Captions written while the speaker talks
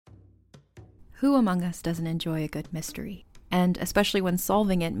Who among us doesn't enjoy a good mystery? And especially when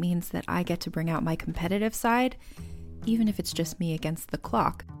solving it means that I get to bring out my competitive side, even if it's just me against the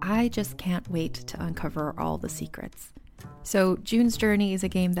clock. I just can't wait to uncover all the secrets. So June's Journey is a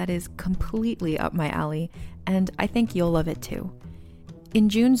game that is completely up my alley, and I think you'll love it too. In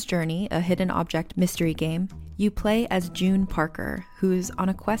June's Journey, a hidden object mystery game, you play as June Parker, who's on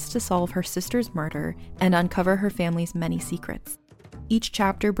a quest to solve her sister's murder and uncover her family's many secrets. Each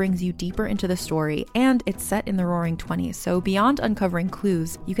chapter brings you deeper into the story, and it's set in the Roaring '20s, so beyond uncovering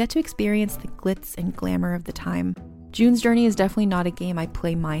clues, you get to experience the glitz and glamour of the time. June's Journey is definitely not a game I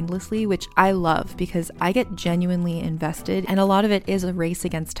play mindlessly, which I love because I get genuinely invested, and a lot of it is a race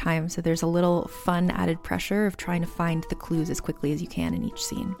against time, so there's a little fun added pressure of trying to find the clues as quickly as you can in each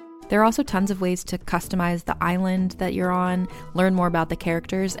scene. There are also tons of ways to customize the island that you're on, learn more about the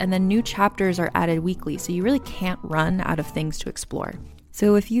characters, and then new chapters are added weekly, so you really can't run out of things to explore.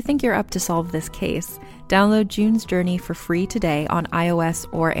 So if you think you're up to solve this case, download June's Journey for free today on iOS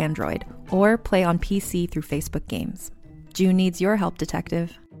or Android, or play on PC through Facebook Games. June needs your help,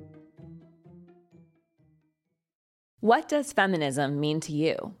 detective. What does feminism mean to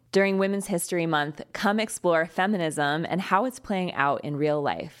you? During Women's History Month, come explore feminism and how it's playing out in real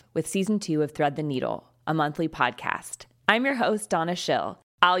life with Season 2 of Thread the Needle, a monthly podcast. I'm your host, Donna Schill.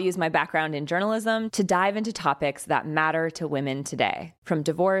 I'll use my background in journalism to dive into topics that matter to women today, from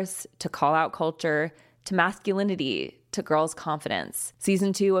divorce to call-out culture to masculinity to girls' confidence.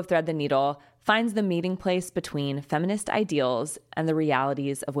 Season 2 of Thread the Needle finds the meeting place between feminist ideals and the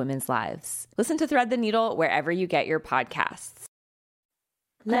realities of women's lives. Listen to Thread the Needle wherever you get your podcasts.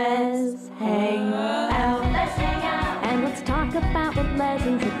 Let's hang out. Let's hang out. And let's talk about what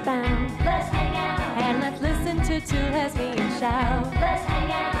lesbians have found. Let's hang out. And let's listen to two lesbians shout. Let's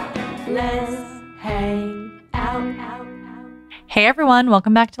hang out. Let's hang out. Hey everyone,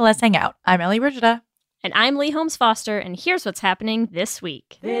 welcome back to Let's Hang Out. I'm Ellie Brigida. And I'm Lee Holmes Foster, and here's what's happening this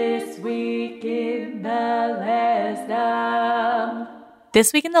week. This week in the Lesdom.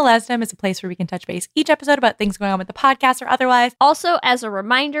 This Week in the Lesdom is a place where we can touch base each episode about things going on with the podcast or otherwise. Also, as a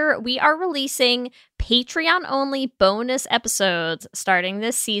reminder, we are releasing Patreon-only bonus episodes starting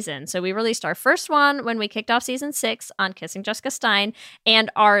this season. So we released our first one when we kicked off season 6 on Kissing Jessica Stein,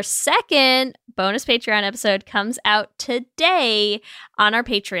 and our second bonus Patreon episode comes out today on our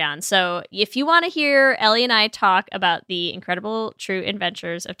Patreon. So if you want to hear Ellie and I talk about the incredible true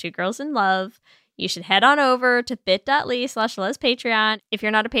adventures of two girls in love, you should head on over to bit.ly/lespatreon if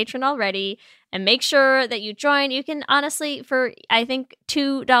you're not a patron already, and make sure that you join. You can honestly, for I think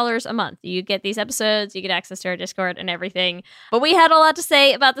 $2 a month, you get these episodes, you get access to our Discord and everything. But we had a lot to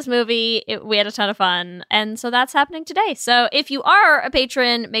say about this movie. We had a ton of fun, and so that's happening today. So if you are a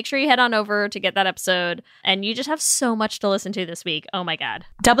patron, make sure you head on over to get that episode, and you just have so much to listen to this week. Oh my god.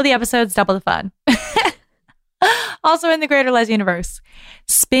 Double the episodes, double the fun. Also in the greater Les universe,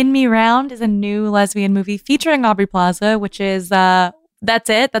 Spin Me Round is a new lesbian movie featuring Aubrey Plaza, which is, that's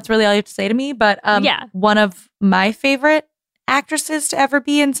it. That's really all you have to say to me. But one of my favorite actresses to ever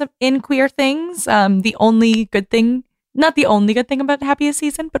be in queer things. The only good thing, not the only good thing about Happiest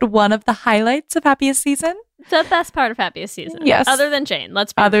Season, but one of the highlights of Happiest Season. The best part of Happiest Season. Yes. Other than Jane.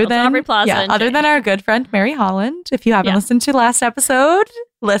 Let's be real. It's Aubrey Plaza and other Jane. than our good friend Mary Holland. If you haven't listened to last episode,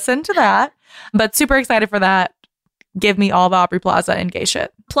 listen to that. But super excited for that. Give me all the Aubrey Plaza and gay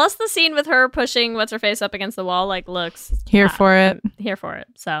shit. Plus the scene with her pushing what's-her-face up against the wall, looks... Here for it. Here for it.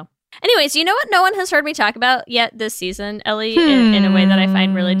 So, anyways, you know what no one has heard me talk about yet this season, Ellie, in a way that I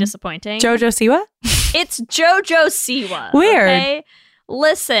find really disappointing? Jojo Siwa? It's Jojo Siwa. Weird. Okay?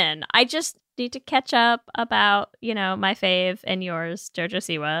 Listen, I just need to catch up about, my fave and yours, Jojo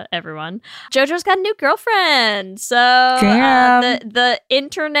Siwa, everyone. Jojo's got a new girlfriend. So the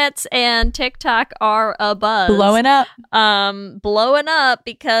internets and TikTok are abuzz. Blowing up. Blowing up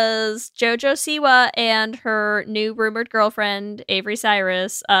because Jojo Siwa and her new rumored girlfriend, Avery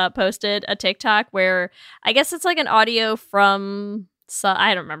Cyrus, posted a TikTok where I guess it's like an audio from... So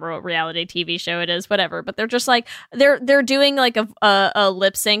I don't remember what reality TV show it is, whatever. But they're just like they're doing like a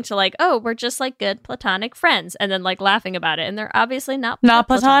lip sync to like, oh, we're just like good platonic friends, and then like laughing about it. And they're obviously not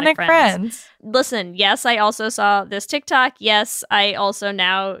platonic friends. Listen, yes, I also saw this TikTok. Yes, I also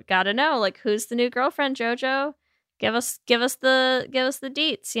now gotta know like who's the new girlfriend, JoJo. Give us the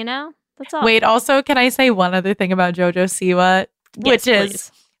deets. That's all. Wait, also, can I say one other thing about Jojo Siwa, which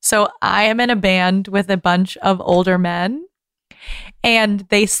is so I am in a band with a bunch of older men. And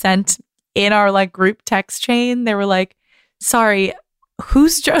they sent in our like group text chain, they were like, sorry,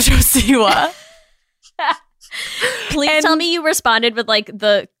 who's Jojo Siwa? Please tell me you responded with like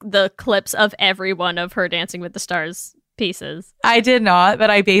the clips of every one of her Dancing with the Stars pieces. I did not,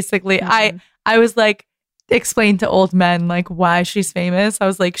 but I basically, I was like, explain to old men like why she's famous. I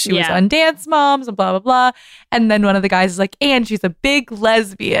was like, she was Yeah. on Dance Moms and blah, blah, blah. And then one of the guys is like, and she's a big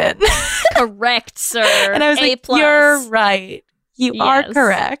lesbian. Correct, sir. And I was like, A+. you're right. You are Yes.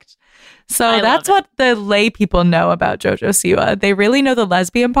 correct. So I that's love what the lay people know about JoJo Siwa. They really know the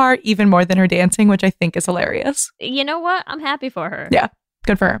lesbian part even more than her dancing, which I think is hilarious. You know what? I'm happy for her. Yeah,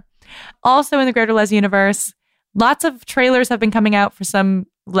 good for her. Also in the Greater Les universe, lots of trailers have been coming out for some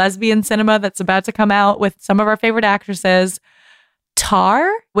lesbian cinema that's about to come out with some of our favorite actresses. Tar,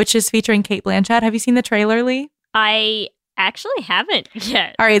 which is featuring Cate Blanchett. Have you seen the trailer, Lee? I actually haven't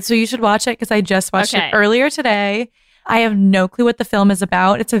yet. All right, so you should watch it because I just watched Okay. it earlier today. I have no clue what the film is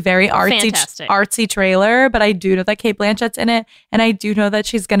about. It's a very Fantastic. artsy trailer, but I do know that Cate Blanchett's in it, and I do know that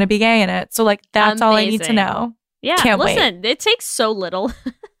she's going to be gay in it. So, like, that's all I need to Amazing. know. Yeah, Can't wait. listen, it takes so little.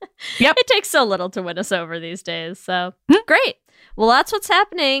 Yep. It takes so little to win us over these days. So, great. Well, that's what's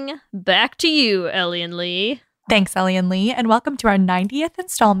happening. Back to you, Ellie and Lee. Thanks, Ellie and Lee, and welcome to our 90th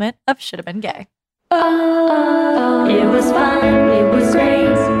installment of Should Have Been Gay. Oh, it was fun, it was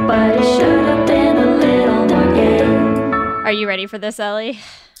great, but it should have been a little more gay. Are you ready for this, Ellie?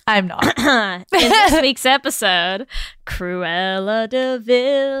 I'm not. In this week's episode, Cruella de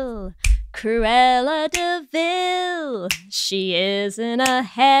Vil. Cruella de Vil. She isn't a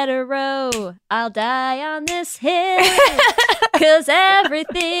hetero. I'll die on this hill. 'Cause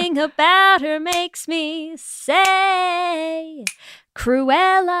everything about her makes me say,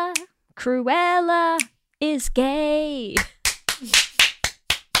 Cruella, Cruella is gay.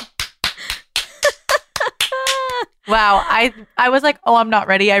 Wow, I was like, oh, I'm not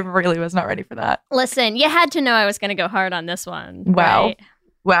ready. I really was not ready for that. Listen, you had to know I was going to go hard on this one. Wow. Right?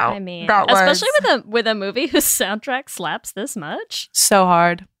 Wow. I mean, that was especially with a movie whose soundtrack slaps this much. so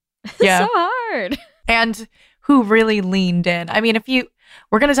hard. Yeah. So hard. And who really leaned in. I mean,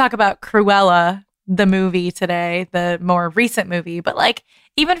 we're going to talk about Cruella, the movie today, the more recent movie, but like,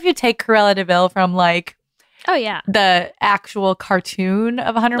 even if you take Cruella de Vil from like Oh, yeah. the actual cartoon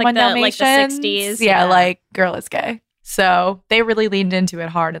of 101 Like the Dalmatians, 60s, yeah, yeah. like girl is gay. So they really leaned into it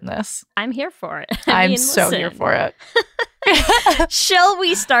hard in this. I'm here for it. I'm so here for it. Shall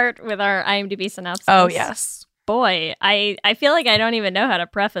we start with our IMDb synopsis? Oh, yes. Boy, I feel like I don't even know how to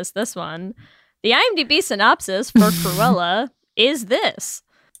preface this one. The IMDb synopsis for Cruella is this.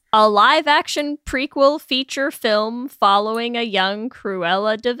 A live-action prequel feature film following a young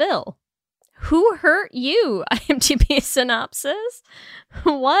Cruella de Vil. Who hurt you? IMDb synopsis.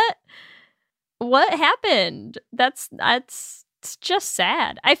 What happened? That's it's just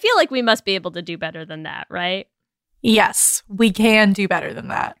sad. I feel like we must be able to do better than that, right? Yes, we can do better than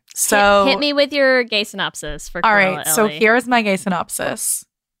that. So hit me with your gay synopsis for Cruella. all right, so Ellie. here is my gay synopsis.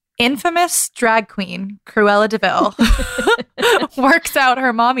 Infamous drag queen Cruella de Vil works out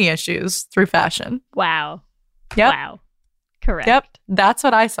her mommy issues through fashion. Wow. Yep. Wow. Correct. Yep, that's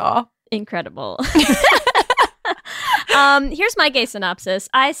what I saw. Incredible. Here's my gay synopsis.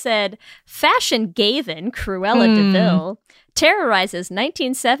 I said, fashion Gavin Cruella de Vil terrorizes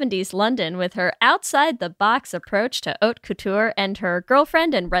 1970s London with her outside-the-box approach to haute couture and her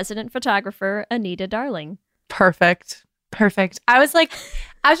girlfriend and resident photographer, Anita Darling. Perfect. I was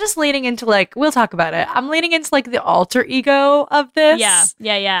just leaning into like, we'll talk about it. I'm leaning into like the alter ego of this.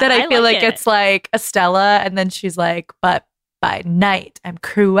 Yeah. That I feel like it. it's like Estella, and then she's like, but by night I'm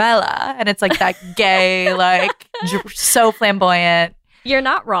Cruella, and it's like that gay, like so flamboyant. You're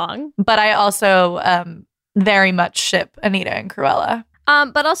not wrong. But I also very much ship Anita and Cruella.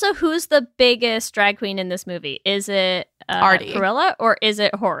 But also, who's the biggest drag queen in this movie? Is it Artie. Cruella or is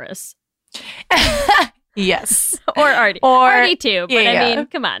it Horace? Yes. Or Artie. Or Artie too, but yeah. I mean,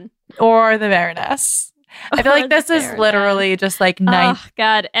 come on. Or the Baroness. I feel Or like this the is Baroness. literally just like Oh,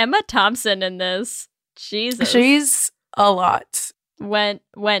 God. Emma Thompson in this. Jesus. She's a lot. Went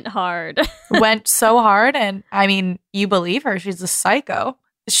hard. Went so hard, and I mean, you believe her. She's a psycho.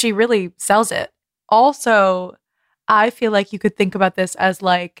 She really sells it. Also, I feel like you could think about this as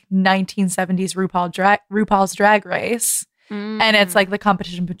like 1970s RuPaul's Drag Race. And it's like the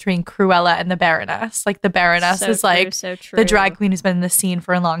competition between Cruella and the Baroness. Like the Baroness So is true, like so true. the drag queen who's been in the scene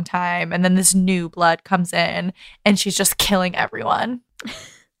for a long time. And then this new blood comes in and she's just killing everyone.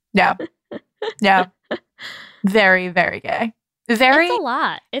 Yeah. Yeah. Very, very gay. Very, It's a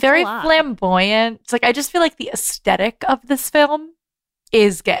lot. It's very a lot. flamboyant. It's like, I just feel like the aesthetic of this film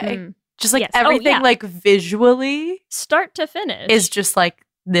is gay. Just like Yes. Oh, everything, yeah. like visually Start to finish. is just like,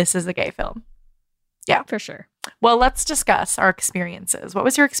 this is a gay film. Yeah. For sure. Well, let's discuss our experiences. What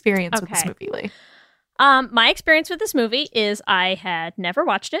was your experience with this Okay. movie, Lee? My experience with this movie is I had never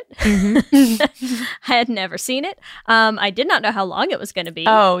watched it. I had never seen it. I did not know how long it was going to be.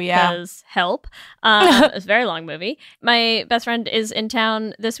 Oh, yeah. Because help. It was a very long movie. My best friend is in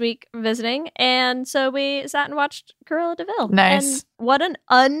town this week visiting, and so we sat and watched Cruella de Vil. Nice. And what an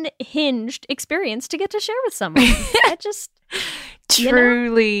unhinged experience to get to share with someone. I just...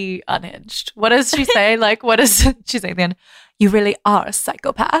 Truly unhinged. What does she say? Like, what does she say then? You really are a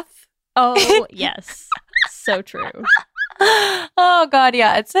psychopath. Oh, yes. So true. Oh, God,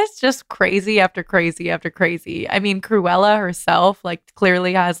 yeah. It's just crazy after crazy after crazy. I mean, Cruella herself, like,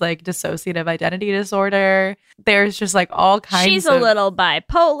 clearly has, like, dissociative identity disorder. There's just, like, all kinds She's a little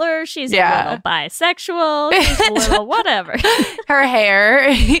bipolar. She's a little bisexual. She's a little whatever. Her hair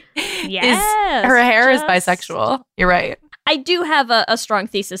Yes. her hair is bisexual. You're right. I do have a strong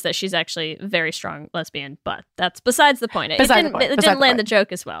thesis that she's actually a very strong lesbian, but that's besides the point. It didn't land the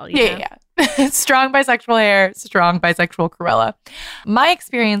joke as well. You know? Yeah. Strong bisexual hair, strong bisexual Cruella. My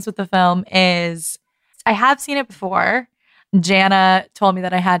experience with the film is I have seen it before. Jana told me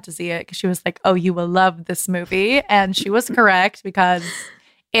that I had to see it because she was like, oh, you will love this movie. And she was correct because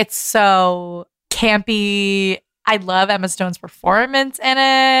it's so campy. I love Emma Stone's performance in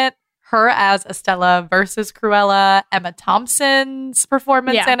it. Her as Estella versus Cruella, Emma Thompson's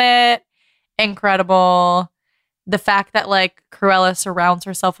performance in it, incredible. The fact that like Cruella surrounds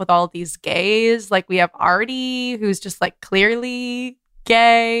herself with all these gays, like we have Artie, who's just like clearly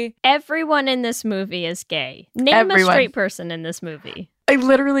gay. Everyone in this movie is gay. Name a straight person in this movie. I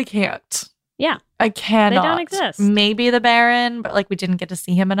literally can't. Yeah, I cannot. They don't exist. Maybe the Baron, but like we didn't get to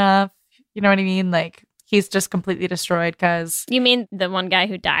see him enough. You know what I mean? Like. He's just completely destroyed because... You mean the one guy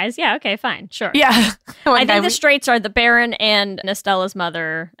who dies? Yeah, okay, fine, sure. Yeah. I think the straights are the Baron and Estella's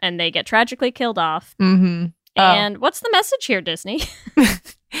mother, and they get tragically killed off. Mm-hmm. And what's the message here, Disney?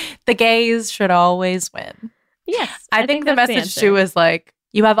 The gays should always win. Yes. I think the message, too, is like,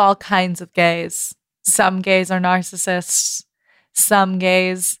 you have all kinds of gays. Some gays are narcissists. Some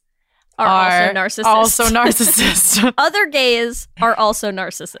gays... are also narcissists. Other gays are also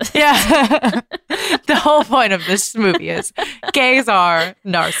narcissists. Yeah. The whole point of this movie is gays are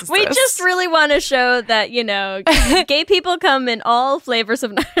narcissists. We just really want to show that, you know, gay people come in all flavors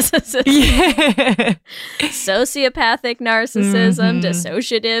of narcissism. Yeah. Sociopathic narcissism,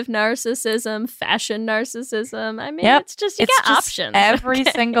 dissociative narcissism, fashion narcissism. I mean, it's just, you got options. Every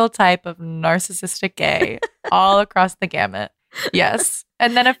single type of narcissistic gay all across the gamut. Yes.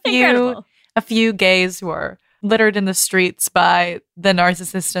 And then a few gays who are littered in the streets by the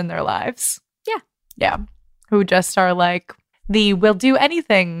narcissist in their lives. Yeah. Yeah. Who just are like, we'll do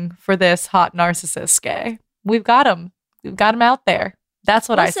anything for this hot narcissist gay. We've got him. We've got him out there. That's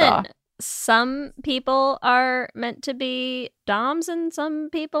what I saw. Some people are meant to be doms and some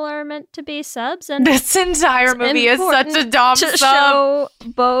people are meant to be subs. And this entire movie is such a dom sub. To show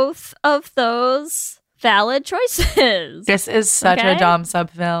both of those valid choices. This is such a dom sub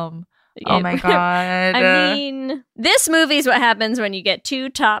film. Oh my God. I mean, this movie's what happens when you get two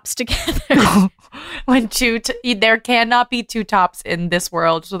tops together. When there cannot be two tops in this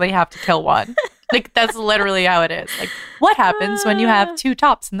world, so they have to kill one. Like, that's literally how it is. Like, what happens when you have two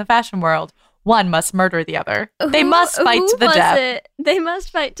tops in the fashion world? One must murder the other. They must fight to the death. They must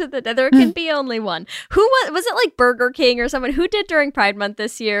fight to the death. There can be only one. Who was it, like Burger King or someone who did during Pride Month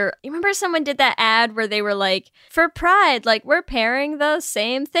this year? You remember someone did that ad where they were like, for Pride, like we're pairing the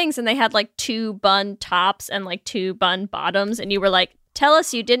same things, and they had like two bun tops and like two bun bottoms, and you were like, tell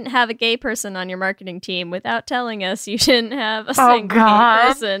us you didn't have a gay person on your marketing team without telling us you didn't have a single gay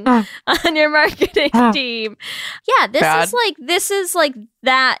person on your marketing team. Yeah, this is like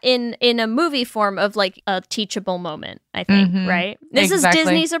that in a movie form of like a teachable moment, I think, right? This is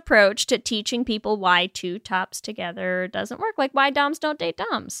Disney's approach to teaching people why two tops together doesn't work. Like why doms don't date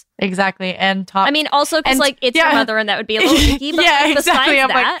doms. Exactly. And tops. I mean, also because like it's your mother and that would be a little icky, but yeah, like, exactly.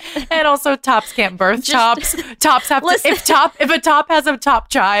 besides that. Like, and also tops can't birth tops. Tops have to, if a top has a top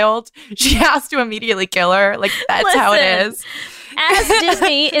child, she has to immediately kill her. Like that's how it is. As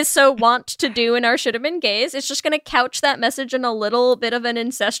Disney is so wont to do in our Should Have Been Gays, it's just going to couch that message in a little bit of an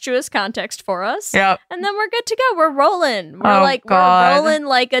incestuous context for us. Yep. And then we're good to go. We're rolling. We're rolling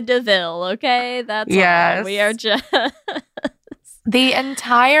like a DeVille, okay? That's all. We are just... The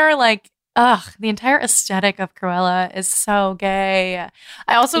entire, the entire aesthetic of Cruella is so gay.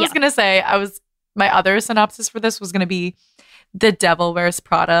 I also was going to say, my other synopsis for this was going to be The Devil Wears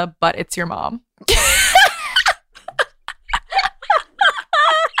Prada, but it's your mom.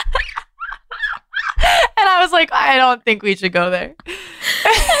 And I was like, I don't think we should go there.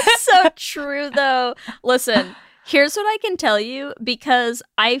 That's so true, though. Listen, Here's what I can tell you, because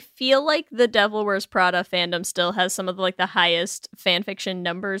I feel like the Devil Wears Prada fandom still has some of the highest fanfiction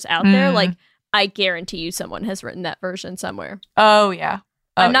numbers out there. Like, I guarantee you someone has written that version somewhere. Oh yeah.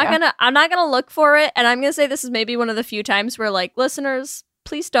 I'm not gonna look for it, and I'm gonna say this is maybe one of the few times where, listeners,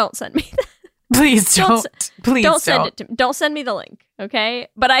 please don't send me that. Please don't. Please don't send it to me. Don't send me the link, okay?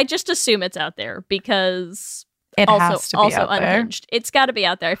 But I just assume it's out there because it has to be out unhinged. It's got to be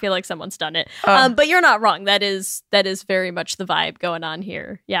out there. I feel like someone's done it. Oh. But you're not wrong. That is very much the vibe going on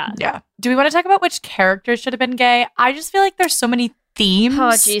here. Yeah. Yeah. Do we want to talk about which characters should have been gay? I just feel like there's so many themes.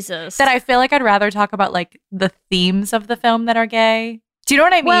 Oh, Jesus. That I feel like I'd rather talk about the themes of the film that are gay. Do you know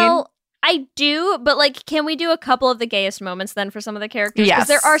what I mean? Well, I do, but can we do a couple of the gayest moments then for some of the characters? Yes. Because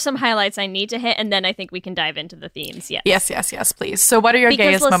there are some highlights I need to hit, and then I think we can dive into the themes. Yes. Yes, please. So what are your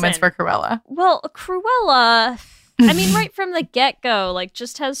gayest moments for Cruella? Well, Cruella, I mean, right from the get-go,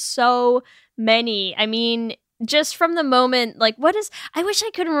 just has so many. I mean, just from the moment, I wish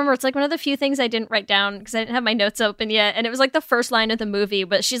I could remember. It's one of the few things I didn't write down because I didn't have my notes open yet. And it was the first line of the movie,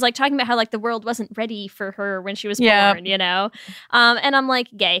 but she's talking about how the world wasn't ready for her when she was born, you know? And I'm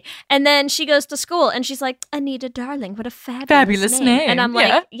gay. And then she goes to school and she's like, Anita Darling, what a fabulous name. And I'm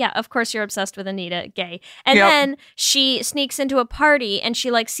yeah, of course you're obsessed with Anita, gay. And then she sneaks into a party and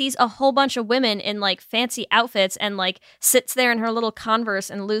she sees a whole bunch of women in fancy outfits and sits there in her little Converse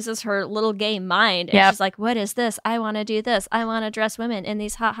and loses her little gay mind. And she's like, what is this? I want to do this. I want to dress women in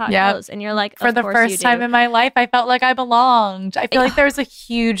these hot clothes. And you're like, for the first time in my life, I felt like I belonged. I feel like there's a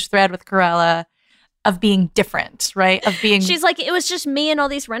huge thread with Cruella of being different, right? Of being, she's like, it was just me and all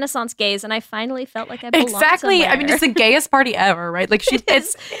these Renaissance gays, and I finally felt like I belonged exactly. somewhere. I mean, it's the gayest party ever, right?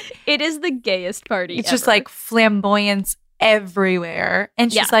 It is the gayest party. It's ever. just flamboyance everywhere,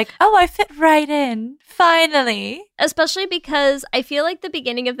 and she's like, oh, I fit right in finally. Especially because I feel like the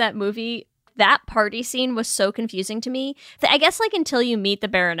beginning of that movie, that party scene was so confusing to me. I guess until you meet the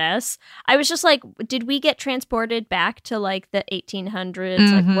Baroness, I was just like, did we get transported back to the 1800s?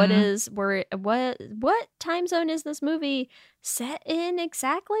 Mm-hmm. What time zone is this movie set in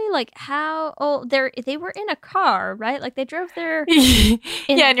exactly? How? Oh, they were in a car, right? They drove there.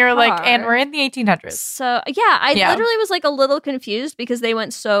 And you're like, and we're in the 1800s. So I literally was a little confused because they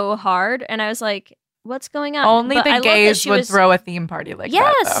went so hard, and I was like, what's going on? Only the gays would throw a theme party that,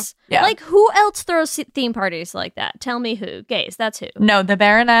 though. Yeah. Who else throws theme parties like that? Tell me who. Gays, that's who. No, the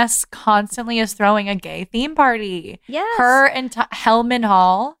Baroness constantly is throwing a gay theme party. Yes. Her and Hellman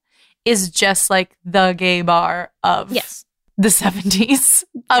Hall is just the gay bar of the 70s,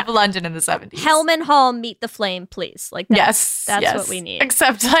 of London in the 70s. Hellman Hall, meet the flame, please. That's what we need.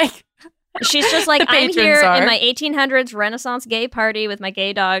 Except she's just I'm here in my 1800s Renaissance gay party with my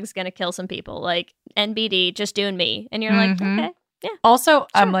gay dogs, gonna kill some people. NBD, just doing me. And you're okay, yeah. Also, sure.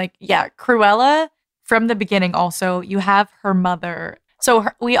 I'm Cruella, from the beginning, also, you have her mother. So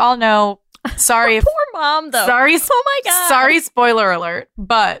we all know, sorry. Poor mom, though. Sorry. Oh my God. Sorry, spoiler alert.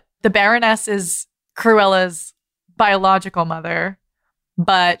 But the Baroness is Cruella's biological mother,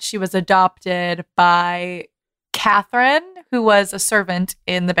 but she was adopted by Catherine, who was a servant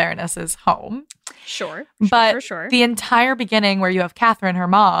in the Baroness's home. Sure. But Sure. The entire beginning where you have Catherine, her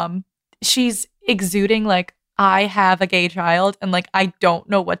mom, she's exuding I have a gay child and I don't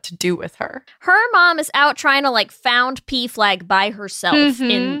know what to do with her. Her mom is out trying to found PFLAG by herself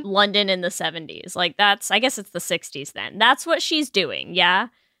in London in the 70s. That's, I guess it's the 60s then. That's what she's doing. Yeah.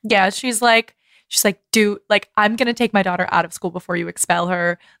 Yeah. She's like, I'm going to take my daughter out of school before you expel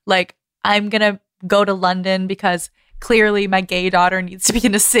her. I'm going to go to London because clearly my gay daughter needs to be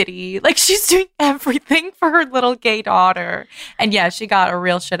in a city. She's doing everything for her little gay daughter. And yeah, she got a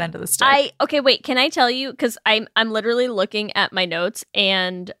real shit end of the stick. Okay, wait, can I tell you? Because I'm literally looking at my notes,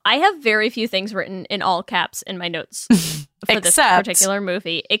 and I have very few things written in all caps in my notes for this particular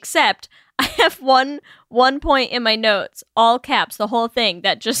movie. Except I have one point in my notes, all caps, the whole thing,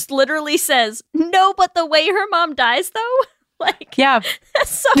 that just literally says, no, but the way her mom dies, though? Yeah.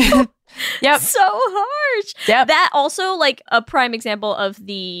 That's so... Yep. So harsh. Yep. That also a prime example of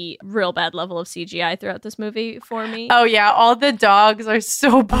the real bad level of CGI throughout this movie for me. Oh yeah, all the dogs are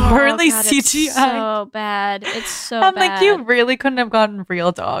so poorly CGI. It's so bad. It's so I'm bad. you really couldn't have gotten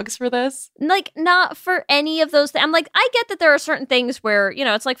real dogs for this? Not for any of those things. I'm I get that there are certain things where,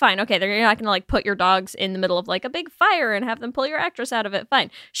 it's fine, okay, you're not gonna put your dogs in the middle of a big fire and have them pull your actress out of it. Fine.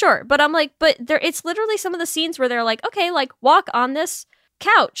 Sure. But I'm but it's literally some of the scenes where they're okay, walk on this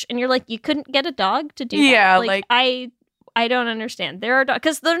couch, and you're you couldn't get a dog to do that. Yeah, I don't understand. There are dogs,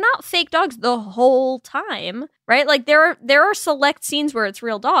 because they're not fake dogs the whole time, right? There are select scenes where it's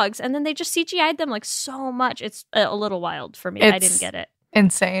real dogs, and then they just CGI'd them so much. It's a little wild for me. I didn't get it.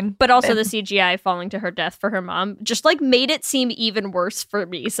 insane. But also the CGI falling to her death for her mom just like made it seem even worse for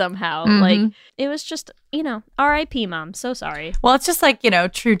me somehow. Like it was just, R.I.P. mom. So sorry. Well, it's just like,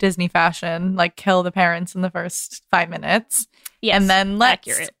 true Disney fashion, like kill the parents in the first 5 minutes. Yes, and then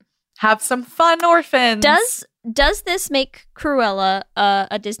let's have some fun orphans. Does this make Cruella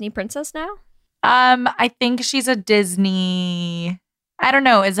a Disney princess now? I think she's a Disney. I don't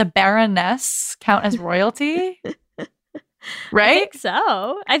know. Is a baroness count as royalty? Right? I think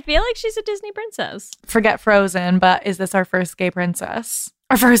so. I feel like she's a Disney princess. Forget Frozen, but is this our first gay princess?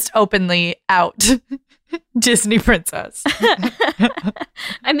 Our first openly out Disney princess?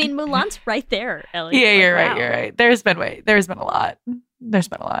 I mean, Mulan's right there, Ellie. Yeah, you're right. You're right. There's been a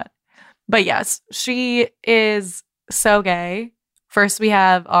lot. But yes, she is so gay. First, we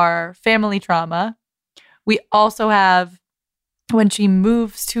have our family trauma. We also have when she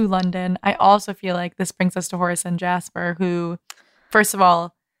moves to London. I also feel like this brings us to Horace and Jasper, who, first of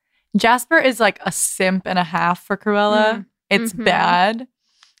all, Jasper is like a simp and a half for Cruella. It's bad.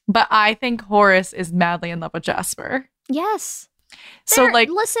 But I think Horace is madly in love with Jasper. Yes. So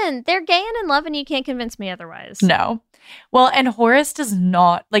listen, they're gay and in love and you can't convince me otherwise. No. Well, and Horace does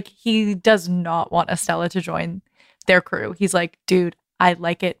not want Estella to join their crew. He's like, dude, I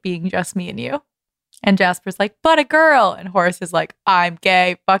like it being just me and you. And Jasper's like, but a girl. And Horace is like, I'm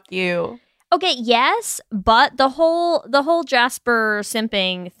gay. Fuck you. Okay, yes, but the whole Jasper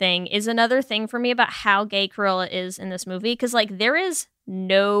simping thing is another thing for me about how gay Cruella is in this movie. Because, like, there is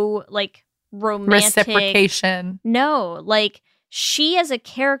no, like, romantic... reciprocation. No, like, she as a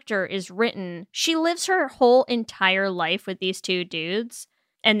character is written... She lives her whole entire life with these two dudes,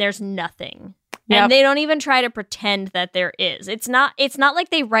 and there's nothing. Yep. And they don't even try to pretend that there is. It's not like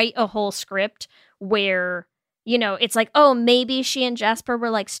they write a whole script where, it's like, oh, maybe she and Jasper were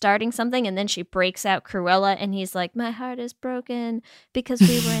like starting something and then she breaks out Cruella and he's like, my heart is broken because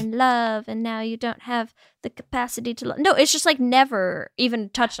we were in love and now you don't have the capacity to love. No, it's just like never even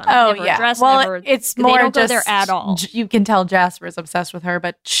touched on. Oh, never yeah. addressed, well, never, it's they more don't just go there at all. You can tell Jasper's obsessed with her,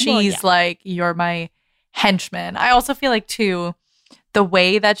 but she's like, you're my henchman. I also feel like, too, the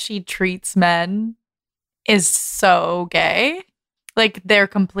way that she treats men is so gay. Like, they're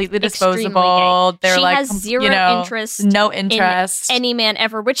completely disposable. They're she like, has zero interest. No interest. In any man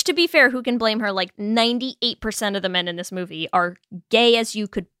ever, which, to be fair, who can blame her? Like, 98% of the men in this movie are gay as you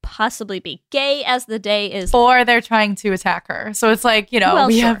could possibly be. Gay as the day is. Or they're trying to attack her. So it's like, we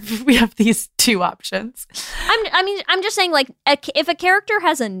have these two options. I'm just saying, like, if a character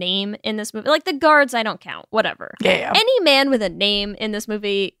has a name in this movie, like the guards, I don't count. Whatever. Yeah. Any man with a name in this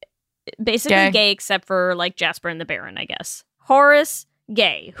movie, basically gay except for, like, Jasper and the Baron, I guess. Horace,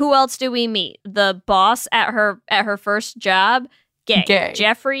 gay. Who else do we meet? The boss at her first job, gay.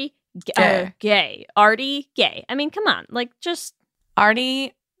 Jeffrey, gay. Artie, gay. I mean, come on, like just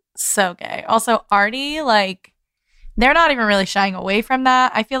Artie, so gay. Also, Artie, like they're not even really shying away from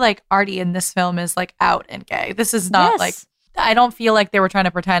that. I feel like Artie in this film is like out and gay. This is not like I don't feel like they were trying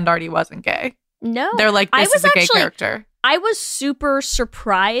to pretend Artie wasn't gay. No, they're like this is a gay character. I was super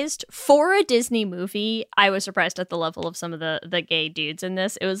surprised for a Disney movie. I was surprised at the level of some of the gay dudes in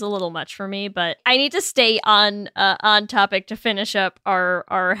this. It was a little much for me, but I need to stay on topic to finish up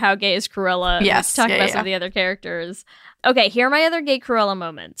our How Gay is Cruella. Yes, talk about some of the other characters. Okay, here are my other gay Cruella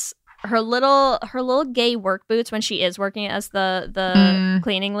moments. Her little gay work boots when she is working as the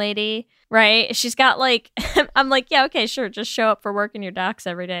cleaning lady, right? She's got like, I'm like, yeah, okay, sure, just show up for work in your docks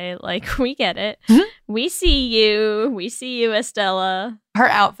every day. Like, we get it. We see you, Estella. Her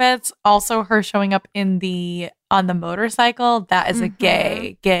outfits, also her showing up on the motorcycle, that is a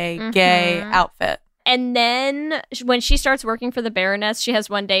gay outfit. And then when she starts working for the Baroness, she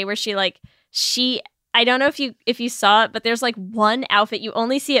has one day where she I don't know if you saw it, but there's like one outfit, you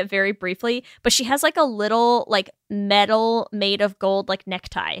only see it very briefly, but she has like a little like metal made of gold like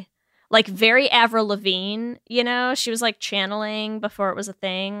necktie. Like very Avril Lavigne, she was like channeling before it was a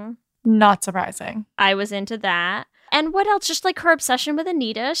thing. Not surprising. I was into that. And what else? Just like her obsession with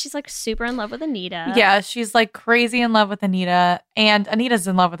Anita. She's like super in love with Anita. Yeah, she's like crazy in love with Anita. And Anita's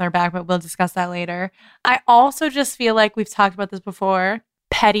in love with her back, but we'll discuss that later. I also just feel like we've talked about this before.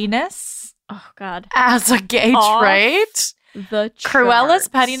 Pettiness. Oh, God. As a gay trait. The charts. Cruella's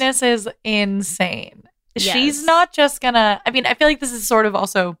pettiness is insane. Yes. She's not just gonna... I mean, I feel like this is sort of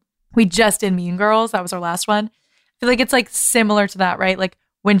also... We just did Mean Girls. That was our last one. I feel like it's like similar to that, right? Like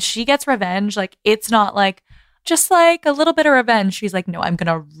when she gets revenge, like it's not like just like a little bit of revenge. She's like, no, I'm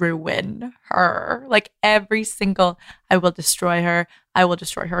gonna ruin her. Like every single... I will destroy her. I will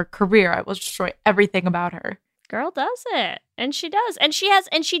destroy her career. I will destroy everything about her. Girl does it. And she does. And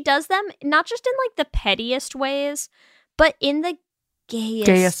she does them not just in like the pettiest ways, but in the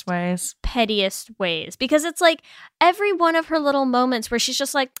gayest ways. pettiest ways, because it's like every one of her little moments where she's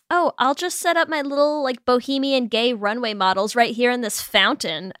just like, oh, I'll just set up my little like bohemian gay runway models right here in this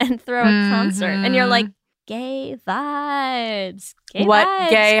fountain and throw a concert, and you're like, gay vibes. What vibes,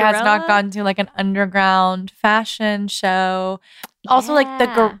 gay has Cruella? not gone to like an underground fashion show? Also, like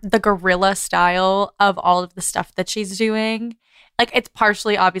the guerrilla style of all of the stuff that she's doing. Like, it's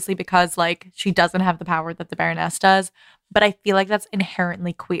partially obviously because like she doesn't have the power that the Baroness does, but I feel like that's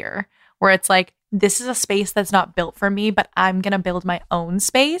inherently queer, where it's like, this is a space that's not built for me, but I'm gonna build my own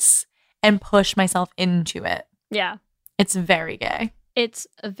space and push myself into it. Yeah. It's very gay. It's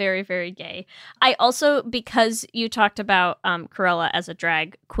very, very gay. I also, because you talked about Cruella as a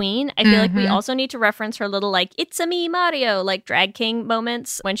drag queen, I feel like we also need to reference her little, like, it's-a me Mario, like, drag king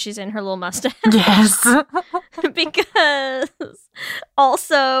moments when she's in her little mustache. Yes. Because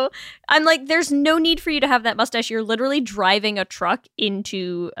also, I'm like, there's no need for you to have that mustache. You're literally driving a truck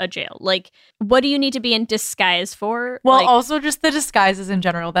into a jail. Like, what do you need to be in disguise for? Well, like, also just the disguises in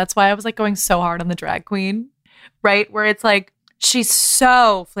general. That's why I was like going so hard on the drag queen, right? Where it's like, she's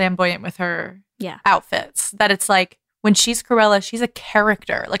so flamboyant with her outfits that it's like, when she's Cruella, she's a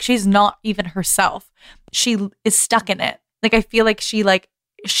character. Like, she's not even herself. She is stuck in it. Like, I feel like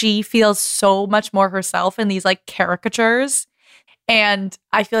she feels so much more herself in these like caricatures. And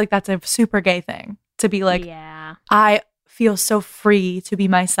I feel like that's a super gay thing, to be like, I feel so free to be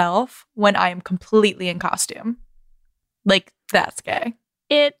myself when I am completely in costume. Like, that's gay.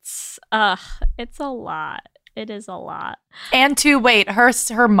 it's a lot. It is a lot. And to wait,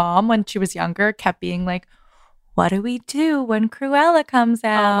 her mom, when she was younger, kept being like, what do we do when Cruella comes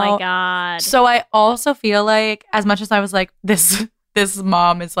out? Oh my God. So I also feel like, as much as I was like, this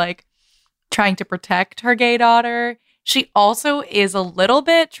mom is like trying to protect her gay daughter, she also is a little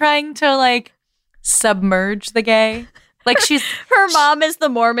bit trying to like submerge the gay. Like, her mom is the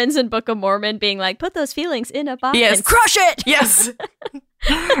Mormons in Book of Mormon being like, put those feelings in a box and crush it. Yes.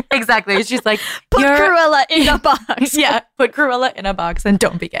 Exactly. She's like, put Cruella in a box. Yeah, put Cruella in a box and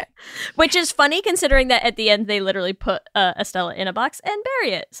don't be gay. Which is funny considering that at the end they literally put Estella in a box and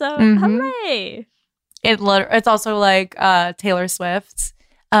bury it. So hooray. It's also like Taylor Swift's.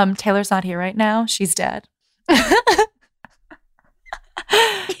 Taylor's not here right now. She's dead. You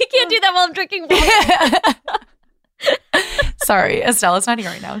can't do that while I'm drinking water. Sorry, Estella's not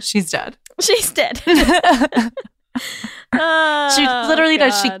here right now. She's dead. She's dead. She literally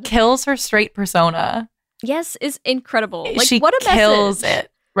does. She kills her straight persona. Yes, it's incredible. Like, she what a kills message.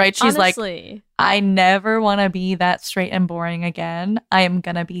 it, right? She's Honestly. like, I never want to be that straight and boring again. I am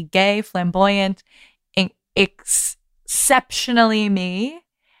going to be gay, flamboyant, exceptionally me.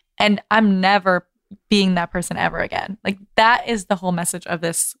 And I'm never being that person ever again. Like, that is the whole message of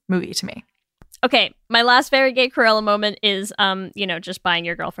this movie to me. Okay, my last very gay Cruella moment is, just buying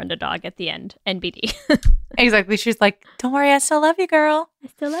your girlfriend a dog at the end, NBD. Exactly. She's like, don't worry, I still love you, girl. I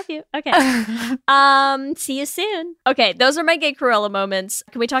still love you. Okay. See you soon. Okay, those are my gay Cruella moments.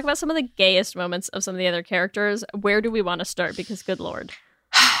 Can we talk about some of the gayest moments of some of the other characters? Where do we want to start? Because good Lord.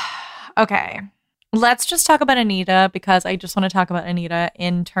 Okay. Let's just talk about Anita, because I just want to talk about Anita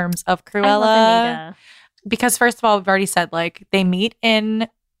in terms of Cruella. I love Anita. Because first of all, we've already said, like, they meet in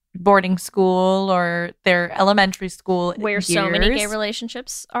boarding school or their elementary school where years. So many gay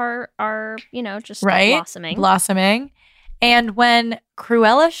relationships are just blossoming. And when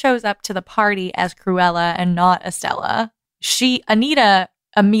Cruella shows up to the party as Cruella and not Estella, Anita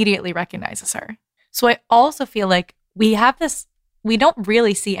immediately recognizes her. So I also feel like we don't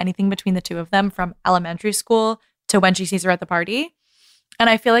really see anything between the two of them from elementary school to when she sees her at the party. And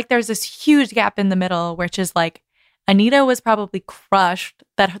I feel like there's this huge gap in the middle, which is like, Anita was probably crushed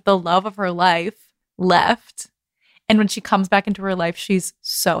that the love of her life left. And when she comes back into her life, she's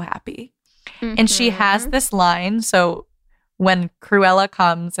so happy. Mm-hmm. And she has this line. So when Cruella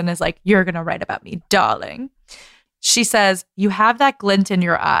comes and is like, you're going to write about me, darling. She says, you have that glint in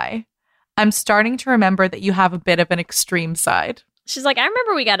your eye. I'm starting to remember that you have a bit of an extreme side. She's like, I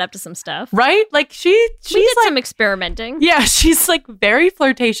remember we got up to some stuff. Right? Like, she's we did like, some experimenting. Yeah, she's like very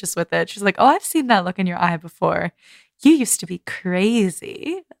flirtatious with it. She's like, oh, I've seen that look in your eye before. You used to be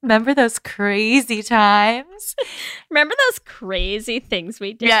crazy. Remember those crazy times? Remember those crazy things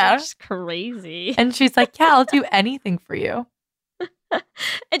we did? Yeah. Just crazy. And she's like, yeah, I'll do anything for you.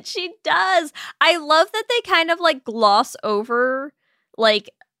 And she does. I love that they kind of like gloss over like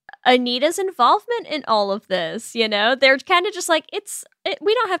Anita's involvement in all of this, you know? They're kind of just like,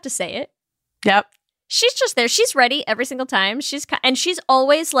 we don't have to say it. Yep. She's just there. She's ready every single time. And she's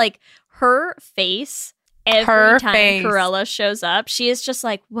always like, her face every time face. Cruella shows up, she is just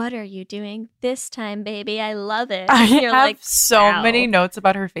like, what are you doing this time, baby? I love it. I And you're have like, so wow. many notes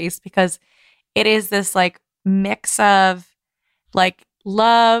about her face because it is this like mix of like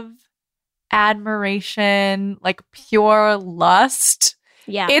love, admiration, like pure lust.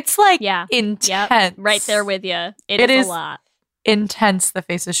 Yeah. It's like Yeah. intense. Yep. Right there with you. It is is a lot. Intense, the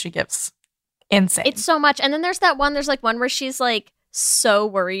faces she gives. Insane. It's so much. And then there's like one where she's like so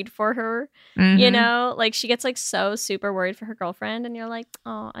worried for her, you know, like she gets like so super worried for her girlfriend. And you're like,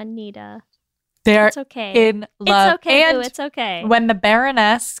 oh, Anita, They're it's okay. in love. It's okay, and boo. It's okay. when the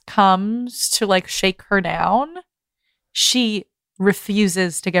Baroness comes to like shake her down, she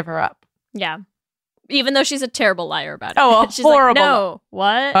refuses to give her up. Yeah. Even though she's a terrible liar about it. Oh, she's horrible. like, no,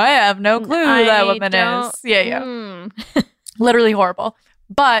 what? I have no clue who that woman don't- is. Yeah. Literally horrible.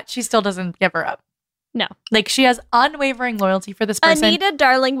 But she still doesn't give her up. No. Like she has unwavering loyalty for this person Anita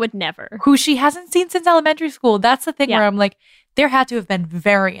Darling would never. who she hasn't seen since elementary school. That's the thing Yeah. where I'm like, there had to have been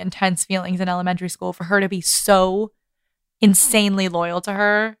very intense feelings in elementary school for her to be so insanely loyal to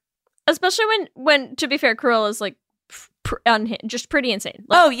her. Especially when to be fair, Cruella is like just pretty insane.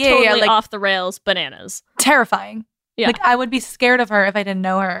 Like, Oh, yeah, totally yeah, like- off the rails, bananas. Terrifying. Yeah. Like I would be scared of her if I didn't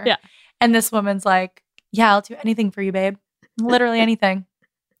know her. Yeah. And this woman's like, yeah, I'll do anything for you, babe. Literally anything.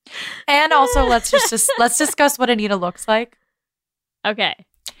 And also let's discuss what Anita looks like. Okay.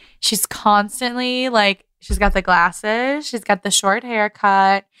 She's constantly like, she's got the glasses, she's got the short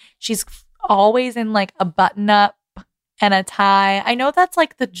haircut, she's always in like a button up and a tie. I know that's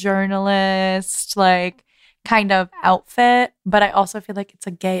like the journalist like kind of outfit, but I also feel like it's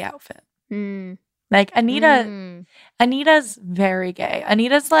a gay outfit. Like Anita's very gay.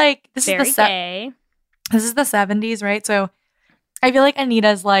 Anita's like this Very is the gay. This is the 70s, right? So I feel like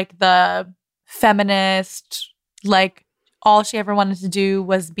Anita's like the feminist, like all she ever wanted to do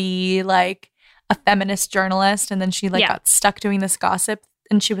was be like a feminist journalist. And then she like got stuck doing this gossip.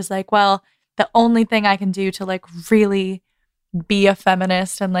 And she was like, well, the only thing I can do to like really be a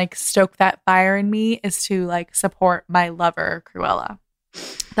feminist and like stoke that fire in me is to like support my lover, Cruella.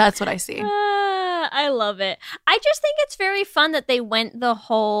 That's what I see. I love it. I just think it's very fun that they went the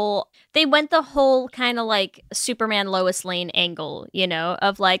whole kind of like Superman Lois Lane angle, you know,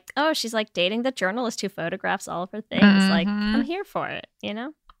 of like, oh, she's like dating the journalist who photographs all of her things. Like, I'm here for it, you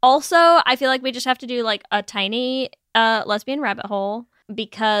know? Also, I feel like we just have to do like a tiny lesbian rabbit hole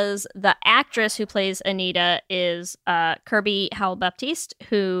because the actress who plays Anita is Kirby Howell-Baptiste,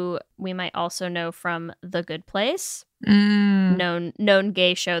 who we might also know from The Good Place. Known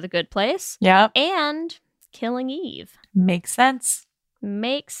gay show The Good Place. Yep. And Killing Eve. Makes sense.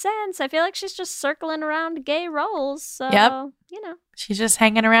 I feel like she's just circling around gay roles. So, you know. She's just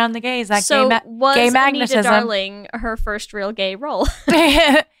hanging around the gays. That so was gay Anita magnetism. Darling her first real gay role?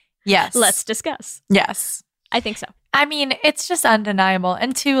 Yes. Let's discuss. Yes. I think so. I mean, it's just undeniable.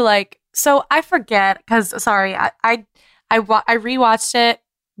 And two, like, so I forget because, sorry, I rewatched it,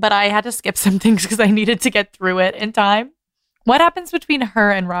 but I had to skip some things because I needed to get through it in time. What happens between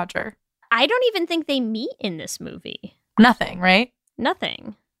her and Roger? I don't even think they meet in this movie. Nothing, right?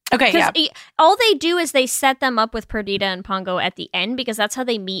 Nothing. Okay, yeah. All they do is they set them up with Perdita and Pongo at the end because that's how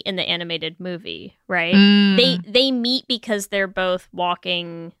they meet in the animated movie, right? They meet because they're both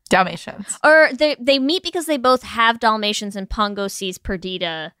walking Dalmatians. Or they meet because they both have Dalmatians and Pongo sees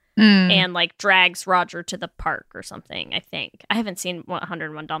Perdita and like drags Roger to the park or something, I think. I haven't seen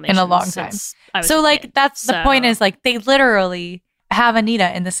 101 Dalmatians in a long time. So like that's the point is like they literally have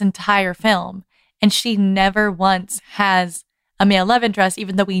Anita in this entire film and she never once has a male love interest,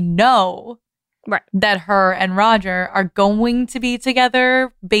 even though we know that her and Roger are going to be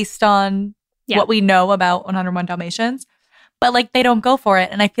together based on what we know about 101 Dalmatians. But like they don't go for it.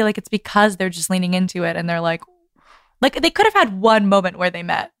 And I feel like it's because they're just leaning into it and they're like they could have had one moment where they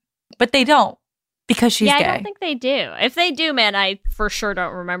met, but they don't because she's gay. I don't think they do. If they do, man, I for sure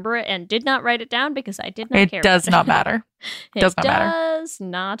don't remember it and did not write it down because I did not care. It does not matter. It does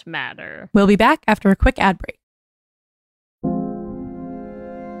not matter. We'll be back after a quick ad break.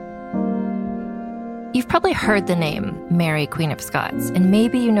 You've probably heard the name Mary, Queen of Scots, and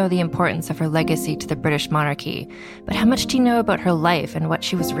maybe you know the importance of her legacy to the British monarchy. But how much do you know about her life and what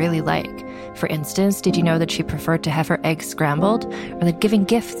she was really like? For instance, did you know that she preferred to have her eggs scrambled, or that giving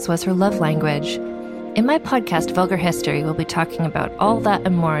gifts was her love language? In my podcast, Vulgar History, we'll be talking about all that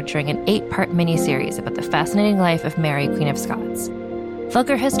and more during an 8-part mini-series about the fascinating life of Mary, Queen of Scots.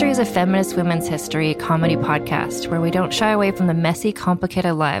 Vulgar History is a feminist women's history comedy podcast where we don't shy away from the messy,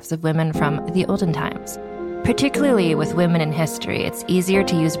 complicated lives of women from the olden times. Particularly with women in history, it's easier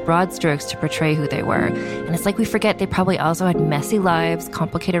to use broad strokes to portray who they were. And it's like we forget they probably also had messy lives,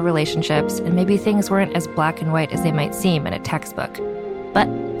 complicated relationships, and maybe things weren't as black and white as they might seem in a textbook. But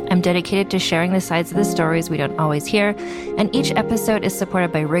I'm dedicated to sharing the sides of the stories we don't always hear, and each episode is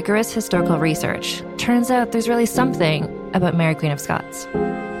supported by rigorous historical research. Turns out there's really something about Mary Queen of Scots.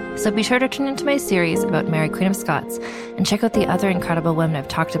 So be sure to tune into my series about Mary Queen of Scots and check out the other incredible women I've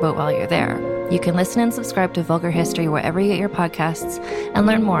talked about while you're there. You can listen and subscribe to Vulgar History wherever you get your podcasts and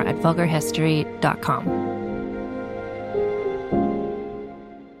learn more at vulgarhistory.com.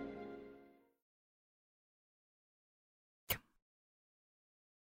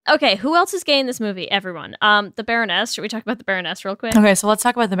 Okay, who else is gay in this movie? Everyone. The Baroness. Should we talk about the Baroness real quick? Okay, so let's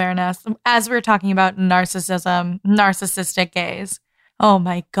talk about the Baroness. As we were talking about narcissism, narcissistic gays. Oh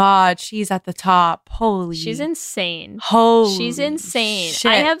my God, she's at the top. Holy. She's insane. Holy. She's insane.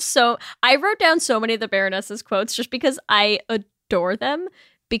 Shit. I wrote down so many of the Baroness's quotes just because I adore them,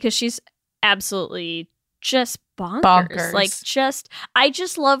 because she's absolutely just bonkers. Like, I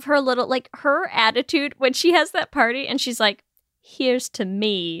just love her little, like, her attitude when she has that party and she's like, here's to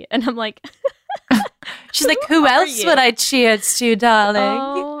me. And I'm like, she's like, who else would I cheers to, darling?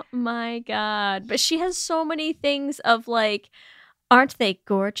 Oh my God. But she has so many things of like, aren't they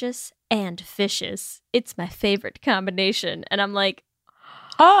gorgeous and vicious? It's my favorite combination. And I'm like,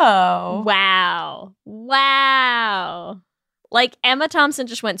 oh. Wow. Like, Emma Thompson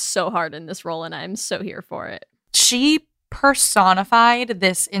just went so hard in this role, and I'm so here for it. She personified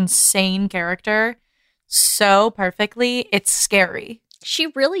this insane character so perfectly. It's scary. She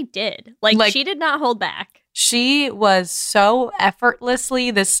really did. Like, she did not hold back. She was so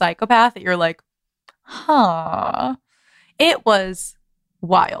effortlessly this psychopath that you're like, huh. It was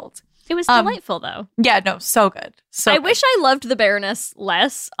wild. It was delightful, though. Yeah, no, so good. I wish I loved the Baroness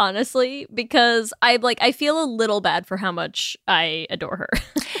less, honestly, because I feel a little bad for how much I adore her.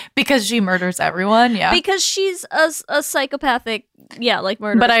 Because she murders everyone, yeah. Because she's a psychopathihic, like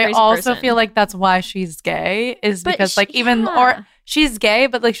murderous. But I also person. feel like that's why she's gay, is because or she's gay,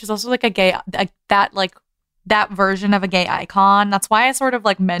 but like she's also like a gay, that version of a gay icon. That's why I sort of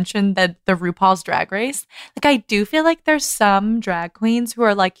like mentioned the RuPaul's Drag Race. Like, I do feel like there's some drag queens who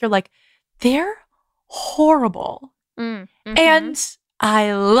are like, you're like, they're horrible. Mm-hmm. And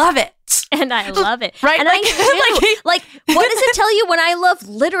I love it. And I love it. Right? And I do. Like, what does it tell you when I love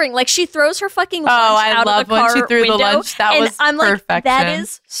littering? Like, she throws her fucking lunch out of the car when she threw window. The lunch. That was I'm perfection. like, that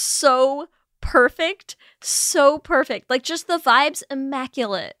is so perfect. So perfect. Like, just the vibes,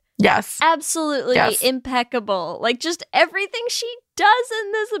 immaculate. Yes. Absolutely impeccable. Like, just everything she does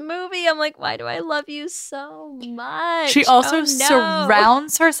in this movie, I'm like, why do I love you so much? She also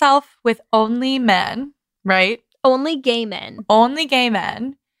surrounds herself with only men, right? Only gay men. Only gay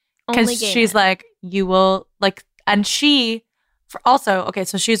men. Because she's like, you will, like, and she,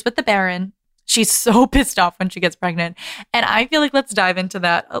 so she's with the Baron. She's so pissed off when she gets pregnant. And I feel like let's dive into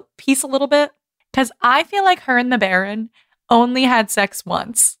that piece a little bit. Because I feel like her and the Baron only had sex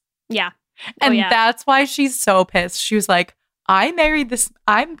once. Yeah. And that's why she's so pissed. She was like, I married this,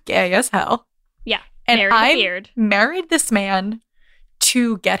 I'm gay as hell. Yeah. And I married this man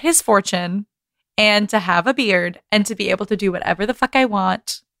to get his fortune and to have a beard and to be able to do whatever the fuck I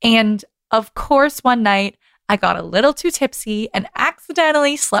want. And of course, one night I got a little too tipsy and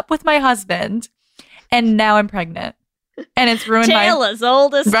accidentally slept with my husband. And now I'm pregnant. And it's ruined Tale as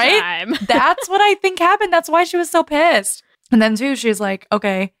old as time. That's what I think happened. That's why she was so pissed. And then too, she's like,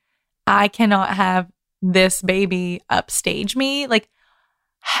 okay, I cannot have this baby upstage me. Like,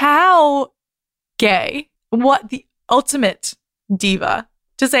 how gay? What the ultimate diva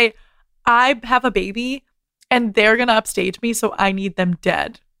to say, I have a baby and they're going to upstage me, so I need them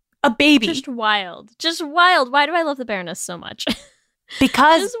dead. A baby. Just wild. Why do I love the Baroness so much?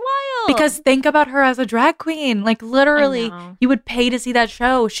 Because just wild. Because think about her as a drag queen. Like, literally, you would pay to see that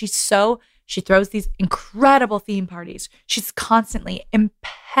show. She throws these incredible theme parties. She's constantly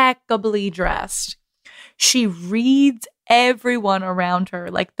impeccably dressed. She reads everyone around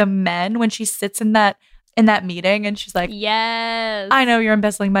her, like the men, when she sits in that meeting and she's like, yes, I know you're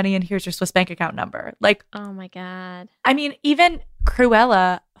embezzling money and here's your Swiss bank account number. Like, oh my God. I mean, even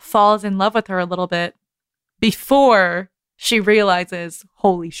Cruella falls in love with her a little bit before she realizes,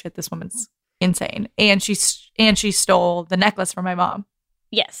 holy shit, this woman's insane. And she stole the necklace from my mom.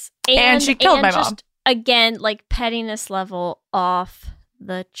 Yes. And she killed my mom. Again, like, pettiness level off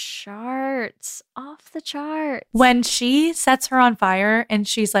the charts. When she sets her on fire and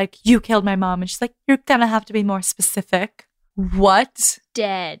she's like, you killed my mom. And she's like, you're going to have to be more specific. What?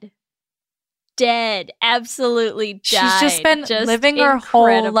 Dead. Absolutely died. She's just been living her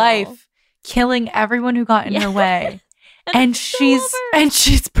whole life killing everyone who got in her way. And she's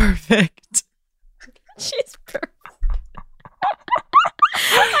perfect. She's perfect.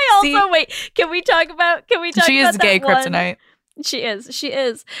 I also wait. Can we talk about she is gay kryptonite. She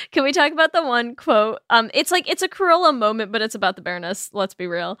is. Can we talk about the one quote? It's a Cruella moment, but it's about the Baroness. Let's be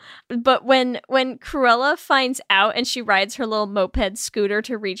real. But when Cruella finds out and she rides her little moped scooter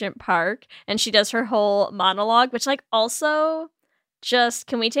to Regent Park and she does her whole monologue, which like also just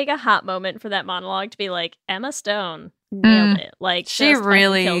can we take a hot moment for that monologue to be like Emma Stone nailed it. Like she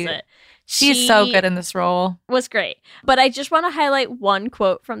really kills it. She's so good in this role. Was great. But I just want to highlight one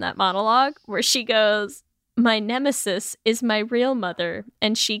quote from that monologue where she goes, "My nemesis is my real mother,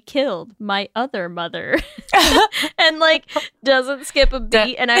 and she killed my other mother." And like doesn't skip a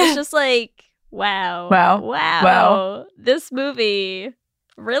beat. And I was just like, wow. This movie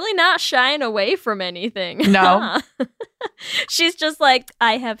really not shying away from anything. No. She's just like,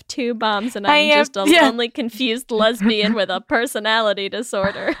 I have 2 moms and I'm just a lonely, confused lesbian with a personality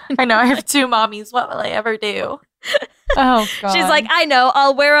disorder. I know, I have 2 mommies. What will I ever do? Oh, God. She's like, I know,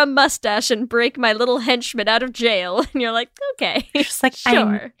 I'll wear a mustache and break my little henchman out of jail. And you're like, okay. She's like,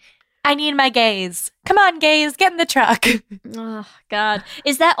 sure. I need my gays. Come on, gays, get in the truck. Oh, God.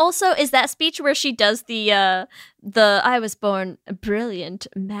 Is that speech where she does the I was born brilliant,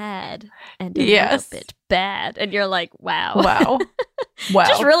 mad, and a little bit bad. And you're like, wow. Wow.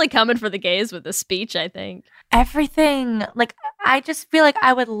 Just really coming for the gays with the speech, I think. Everything. Like, I just feel like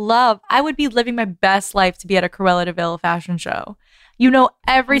I would be living my best life to be at a Cruella de Vil fashion show. You know,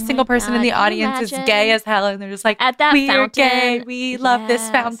 every single person in the audience is gay as hell, and they're just like, at that we're fountain. Gay. We love this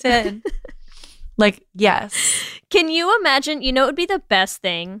fountain. Like, yes. Can you imagine? You know, it would be the best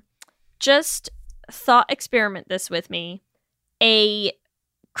thing. Just thought experiment this with me. A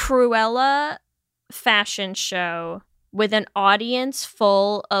Cruella fashion show with an audience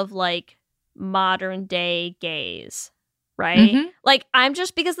full of like modern day gays. Right? Mm-hmm. Like, I'm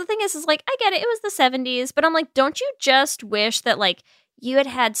just, because the thing is like, I get it. It was the 70s, but I'm like, don't you just wish that like you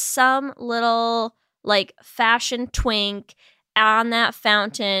had some little like fashion twink on that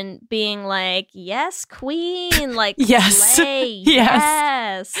fountain being like, yes, queen, like, yes. slay,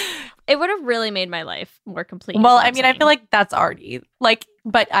 yes. It would have really made my life more complete. Well, I mean, I feel like that's already like,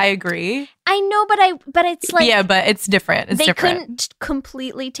 but I agree. I know, but it's like, yeah, but it's different. It's different. Couldn't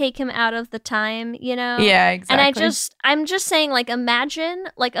completely take him out of the time, you know? Yeah, exactly. And I'm just saying, like, imagine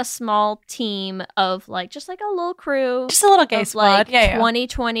like a small team of like, just like a little crew, just a little gay squad, like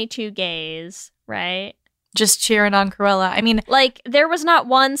 2022 gays, right? Just cheering on Cruella. I mean, like, there was not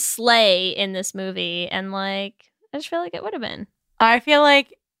one slay in this movie, and like, I just feel like it would have been. I feel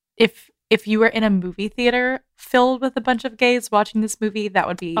like if you were in a movie theater filled with a bunch of gays watching this movie, that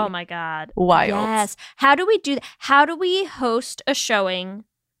would be, oh my God, wild. Yes. How do we do that? How do we host a showing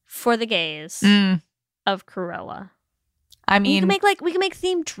for the gays of Cruella? I mean, we can make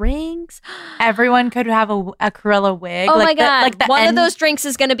themed drinks. Everyone could have a Cruella wig. Oh like my God. Like one of those drinks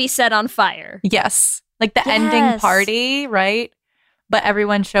is going to be set on fire. Yes. Like the ending party, right? But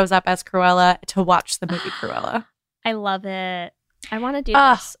everyone shows up as Cruella to watch the movie Cruella. I love it. I want to do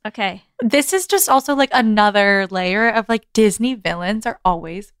this. Okay. This is just also like another layer of like Disney villains are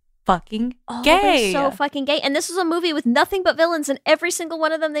always fucking gay. They're so fucking gay. And this is a movie with nothing but villains, and every single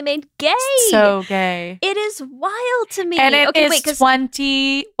one of them they made gay. So gay. It is wild to me. And it is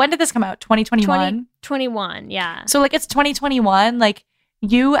 20... When did this come out? 2021? 2021, yeah. So like it's 2021. Like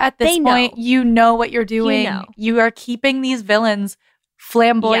you at this point, you know what you're doing. You are keeping these villains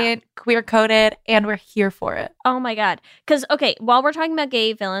flamboyant, queer-coded, and we're here for it. Oh my God. Because, okay, while we're talking about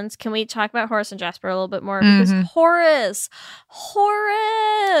gay villains, can we talk about Horace and Jasper a little bit more? Because Horace,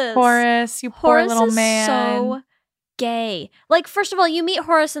 you poor little man. So gay. Like, first of all, you meet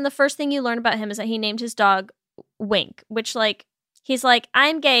Horace, and the first thing you learn about him is that he named his dog Wink, which, like, he's like,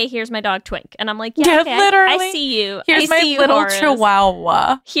 I'm gay, here's my dog Twink. And I'm like, yeah, okay, literally. I see you. Here's my little Horace.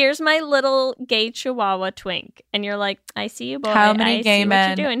 Chihuahua. Here's my little gay Chihuahua Twink. And you're like, I see you, boy. How many gay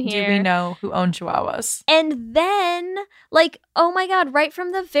men do we know who own Chihuahuas? And then, like, oh my God, right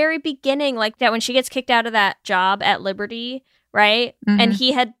from the very beginning, like that when she gets kicked out of that job at Liberty, right? And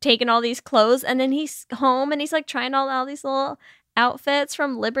he had taken all these clothes, and then he's home and he's like trying all these little outfits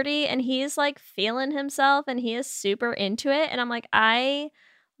from Liberty, and he's like feeling himself, and he is super into it. And I'm like, I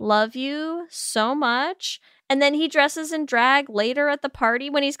love you so much. And then he dresses in drag later at the party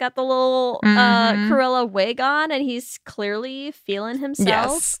when he's got the little Cruella wig on, and he's clearly feeling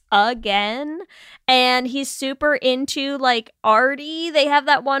himself again. And he's super into like Artie. They have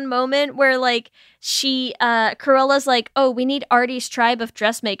that one moment where like Cruella's like, oh, we need Artie's tribe of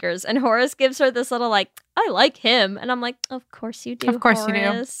dressmakers. And Horace gives her this little like, I like him. And I'm like, of course you do, Of course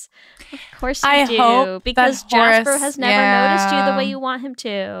Horace. you do. Of course you do. Hope because that Jasper has never noticed you the way you want him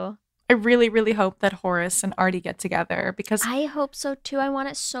to. I really, really hope that Horace and Artie get together because I hope so too. I want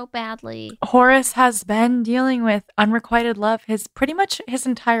it so badly. Horace has been dealing with unrequited love pretty much his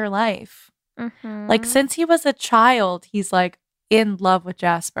entire life. Mm-hmm. Like since he was a child, he's like in love with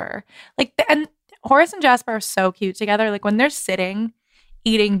Jasper. Like, and Horace and Jasper are so cute together. Like when they're sitting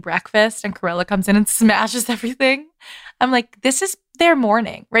eating breakfast and Cruella comes in and smashes everything, I'm like, this is their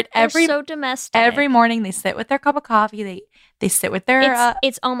morning, right? They're so domestic. Every morning they sit with their cup of coffee. They sit with their.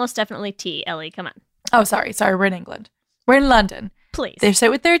 It's almost definitely tea, Ellie. Come on. Oh, sorry. We're in England. We're in London. Please. They sit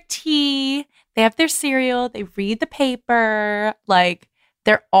with their tea. They have their cereal. They read the paper. Like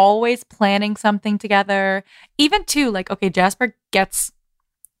they're always planning something together. Even too, like, okay, Jasper gets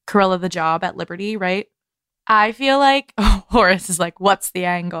Cruella the job at Liberty, right? I feel like Horace is like, what's the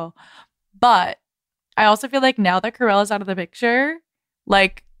angle? But I also feel like now that Cruella's out of the picture,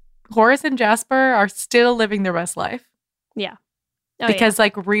 like Horace and Jasper are still living their best life. Yeah. Because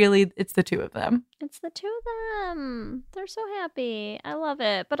like really it's the two of them. It's the two of them. They're so happy. I love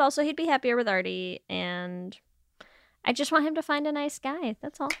it. But also he'd be happier with Artie, and I just want him to find a nice guy.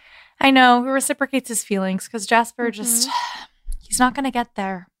 That's all. I know, who reciprocates his feelings because Jasper just he's not gonna get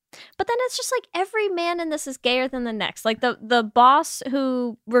there. But then it's just like every man in this is gayer than the next. Like the boss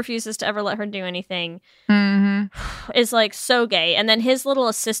who refuses to ever let her do anything is like so gay. And then his little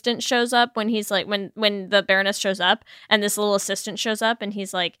assistant shows up when he's like, when the Baroness shows up, and this little assistant shows up and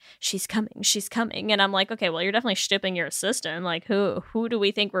he's like, she's coming. And I'm like, okay, well, you're definitely stooping your assistant. Like who do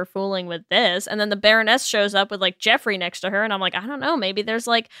we think we're fooling with this? And then the Baroness shows up with like Jeffrey next to her. And I'm like, I don't know, maybe there's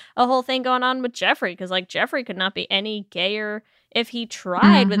like a whole thing going on with Jeffrey. Cause like Jeffrey could not be any gayer if he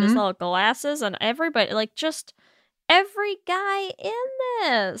tried with his little glasses, and everybody, like just every guy in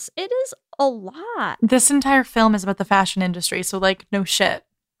this. It is a lot. This entire film is about the fashion industry, so like no shit.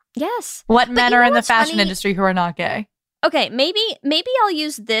 Yes. What men are in the fashion industry who are not gay? Okay, maybe I'll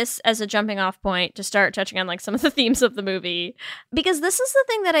use this as a jumping off point to start touching on like some of the themes of the movie, because this is the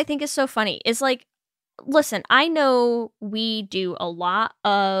thing that I think is so funny is like, listen, I know we do a lot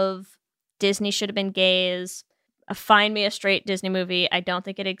of Disney should have been gays. Find me a straight Disney movie. I don't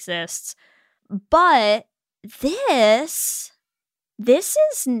think it exists. But this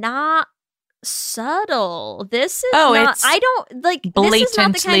is not subtle. This is not. I don't like. Blatantly this is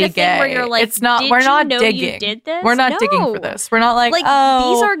not the kind of gay. Thing where you're like, it's not. Did we're not you know digging. You did this? We're not digging for this. We're not like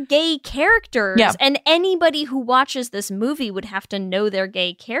oh, these are gay characters, yeah. And anybody who watches this movie would have to know they're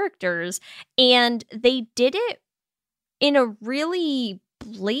gay characters, and they did it in a really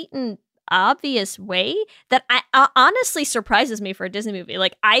blatant, obvious way that I honestly surprises me for a Disney movie.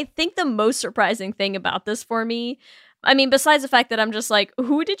 Like, I think the most surprising thing about this for me, I mean, besides the fact that I'm just like,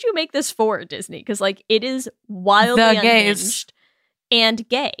 who did you make this for, Disney? Because like it is wildly unhinged and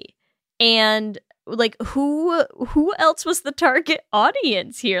gay, and like who else was the target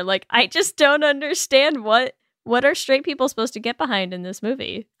audience here? Like, I just don't understand what are straight people supposed to get behind in this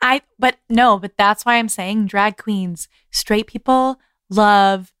movie. But that's why I'm saying drag queens. Straight people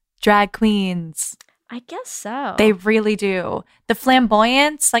love drag queens. I guess so. They really do. The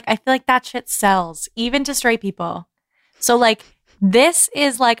flamboyance, like I feel like that shit sells, even to straight people. So like this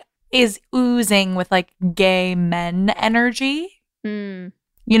is oozing with like gay men energy. You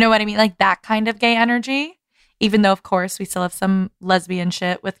know what I mean? Like that kind of gay energy. Even though of course we still have some lesbian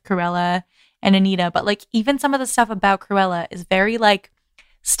shit with Cruella and Anita, but like even some of the stuff about Cruella is very like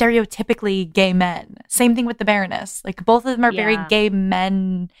stereotypically gay men. Same thing with the Baroness. Like both of them are very gay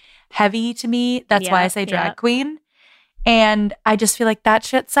men heavy to me. That's why I say drag queen. And I just feel like that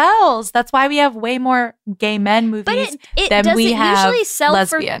shit sells. That's why we have way more gay men movies than we have usually sell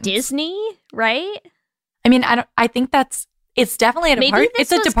lesbians. For Disney, right? I mean, I think it's definitely a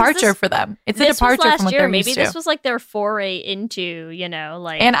departure for them. It's a departure from what they're used to. Maybe this was like their foray into, you know,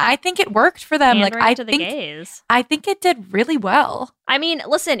 like. And I think it worked for them. Like I think it did really well. I mean,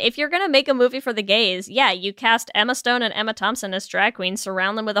 listen, if you're gonna make a movie for the gays, you cast Emma Stone and Emma Thompson as drag queens,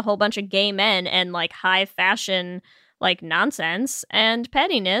 surround them with a whole bunch of gay men and like high fashion like nonsense and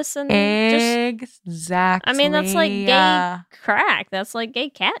pettiness and exactly. I mean, that's like gay crack. That's like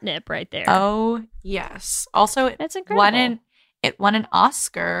gay catnip right there. Oh yes. Also, it's incredible. It won an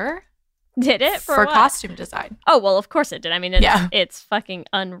Oscar. Did it for costume design? Oh well, of course it did. I mean, it's fucking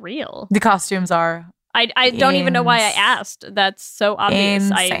unreal. The costumes are I don't even know why I Ins- asked. That's so obvious.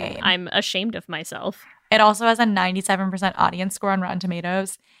 Insane. I'm ashamed of myself. It also has a 97% audience score on Rotten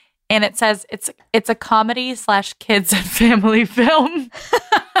Tomatoes. And it says it's a comedy / kids and family film.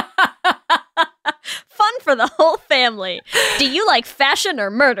 Fun for the whole family. Do you like fashion or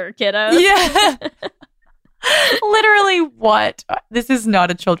murder, kiddos? Yeah. Literally what? This is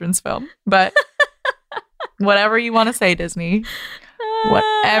not a children's film, but whatever you want to say, Disney.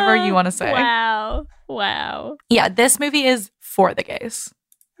 Whatever you want to say. Wow. Yeah, this movie is for the gays.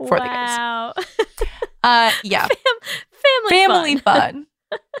 For the gays. Yeah. Family fun.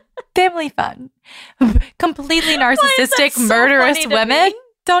 Family fun. Completely Why is that narcissistic, so murderous funny to women. me?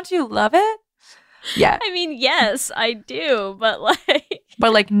 Don't you love it? Yeah. I mean, yes, I do, but like,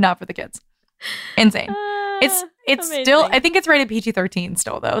 But like not for the kids. Insane. It's amazing. still, I think it's rated PG-13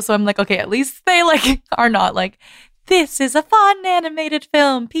 still though. So I'm like, okay, at least they like are not like, this is a fun animated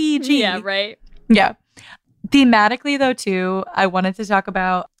film, PG. Yeah, right. Yeah. Thematically though too, I wanted to talk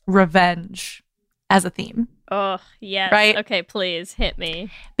about revenge as a theme. Oh, yes. Right? Okay, please hit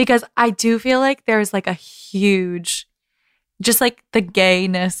me. Because I do feel like there's like a huge, just like the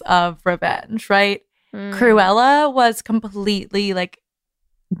gayness of revenge, right? Cruella was completely like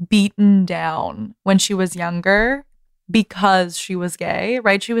beaten down when she was younger because she was gay,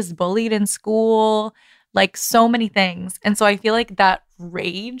 right? She was bullied in school, like so many things. And so I feel like that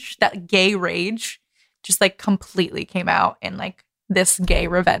rage, that gay rage, just like completely came out in like this gay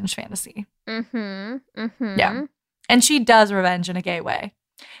revenge fantasy. Yeah. And she does revenge in a gay way.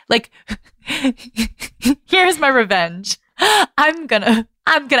 Like, here's my revenge. I'm gonna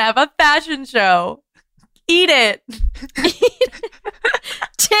have a fashion show. Eat it.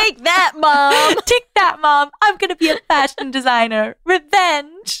 Take that, Mom. Take that, Mom. I'm gonna be a fashion designer.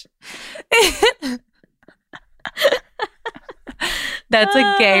 Revenge. That's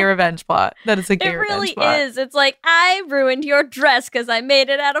a gay revenge plot. That is a gay revenge really plot. is. It's like, I ruined your dress because I made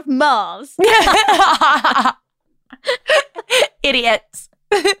it out of moths. Idiots.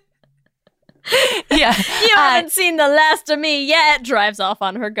 Yeah. You haven't seen the last of me yet. Drives off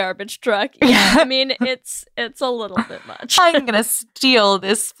on her garbage truck. Yeah, I mean, it's a little bit much. I'm gonna steal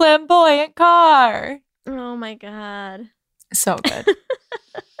this flamboyant car. Oh my God. So good.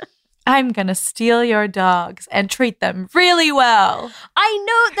 I'm gonna steal your dogs and treat them really well. I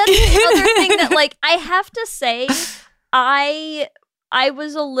know that's the other thing that, like, I have to say, I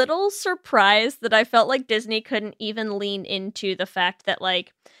was a little surprised that I felt like Disney couldn't even lean into the fact that,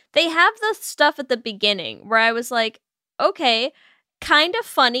 like, they have the stuff at the beginning where I was like, okay, kind of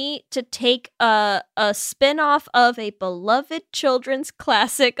funny to take a spin-off of a beloved children's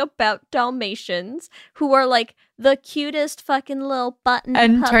classic about Dalmatians who are like the cutest fucking little button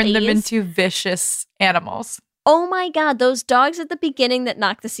and puppies. turn them into vicious animals. Oh my God, those dogs at the beginning that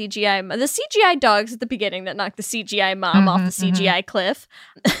knock the CGI dogs at the beginning that knock the CGI mom off the CGI cliff.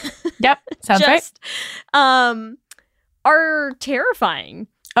 Yep, sounds right. Are terrifying.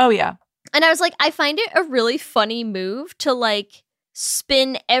 Oh yeah. And I was like, I find it a really funny move to like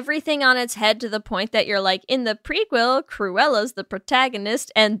spin everything on its head to the point that you're like, in the prequel, Cruella's the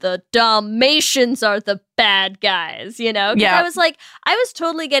protagonist and the Dalmatians are the bad guys, you know? Yeah. I was like, I was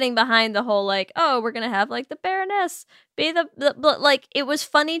totally getting behind the whole like, oh, we're gonna have like the Baroness be but like, it was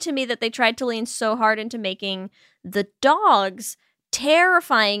funny to me that they tried to lean so hard into making the dogs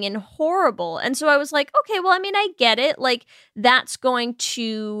terrifying and horrible. And so I was like, okay, well, I mean, I get it. Like, that's going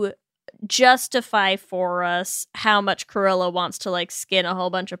to justify for us how much Cruella wants to like skin a whole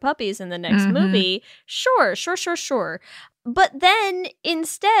bunch of puppies in the next movie. Sure. But then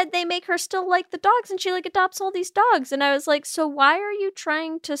instead they make her still like the dogs and she like adopts all these dogs. And I was like, so why are you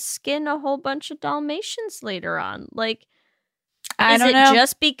trying to skin a whole bunch of Dalmatians later on? Like, I don't is it know.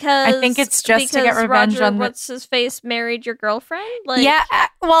 just because I think it's just to get revenge Roger, on the... what's his face married your girlfriend? Like, yeah,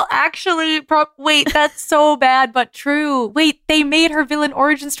 well, actually, wait, that's so bad, but true. Wait, they made her villain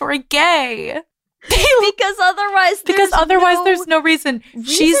origin story gay. because otherwise there's no reason.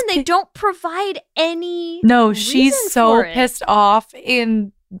 They don't provide any. No, she's reason so for it. pissed off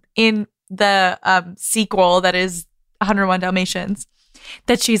in the sequel that is 101 Dalmatians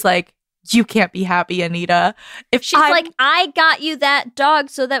that she's like, you can't be happy, Anita. She's like, I got you that dog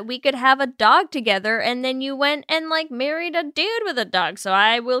so that we could have a dog together, and then you went and like married a dude with a dog, so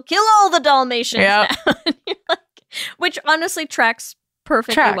I will kill all the Dalmatians now. And you're like, which honestly tracks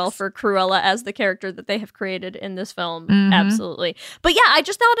perfectly well for Cruella as the character that they have created in this film. Absolutely. But yeah, I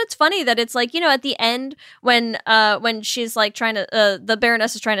just thought it's funny that it's like, you know, at the end when she's like trying to the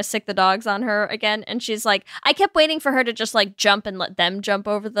Baroness is trying to sick the dogs on her again, and she's like, I kept waiting for her to just like jump and let them jump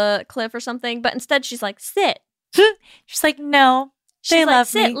over the cliff or something, but instead she's like, sit. She's like, no, She's they like, love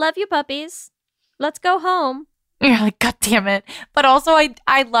sit, me. love you puppies. let's go home. You're like, God damn it. But also,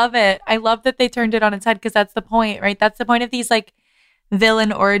 I love it. I love that they turned it on its head because that's the point, right? That's the point of these like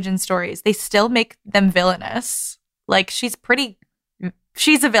villain origin stories. They still make them villainous. Like she's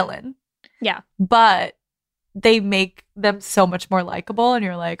a villain. Yeah. But they make them so much more likable, and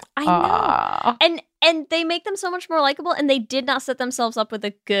you're like, I know. And they make them so much more likable, and they did not set themselves up with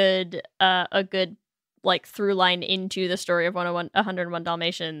a good like through line into the story of 101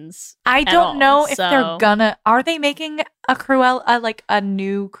 Dalmatians. I don't know if they're gonna. Are they making a Cruella, like a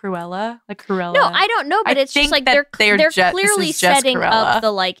new Cruella, like Cruella? No, I don't know, but it's just like they're clearly setting up the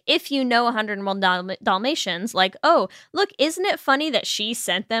like, if you know 101 Dalmatians, like, oh, look, isn't it funny that she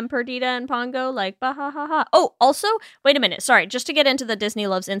sent them Perdita and Pongo? Like, bah ha ha ha. Oh, also, wait a minute, sorry, just to get into the Disney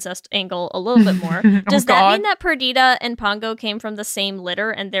loves incest angle a little bit more. Does that mean that Perdita and Pongo came from the same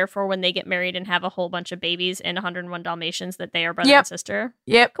litter, and therefore when they get married and have a whole bunch of babies in 101 Dalmatians, that they are brother and sister?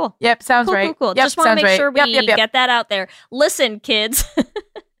 Yep. Cool. Yep. Sounds right. Cool. Yep, just want to make sure we get that out there. Listen, kids.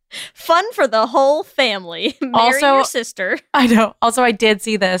 Fun for the whole family. Marry your sister. I know. Also, I did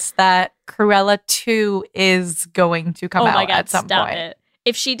see this, that Cruella 2 is going to come out at some point. It.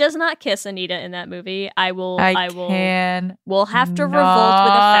 If she does not kiss Anita in that movie, we'll have to revolt with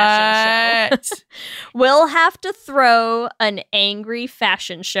a fashion show. We'll have to throw an angry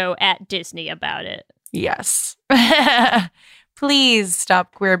fashion show at Disney about it. Yes. Please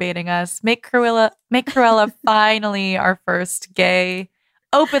stop queer baiting us. Make Cruella finally our first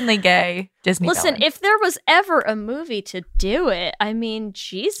openly gay Disney Listen, villain. if there was ever a movie to do it, I mean,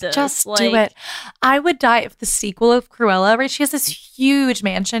 Jesus. Just do it. I would die if the sequel of Cruella, right? She has this huge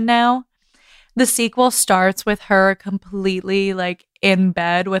mansion now. The sequel starts with her completely like in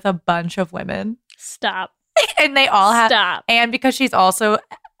bed with a bunch of women. Stop. And they all have. Stop. And because she's also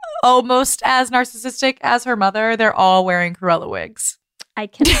almost as narcissistic as her mother, they're all wearing Cruella wigs. I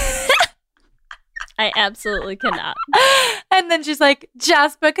cannot. I absolutely cannot. And then she's like,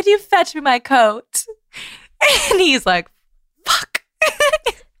 Jasper, could you fetch me my coat? And he's like, fuck.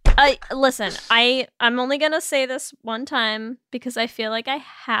 Listen, I'm only going to say this one time because I feel like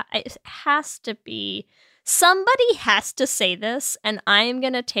it has to be, somebody has to say this, and I am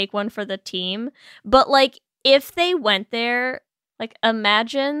going to take one for the team. But like, if they went there, like,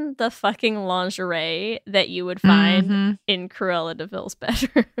 imagine the fucking lingerie that you would find in Cruella de Vil's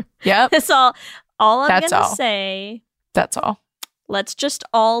bedroom. Yep. That's all I'm going to say. That's all. Let's just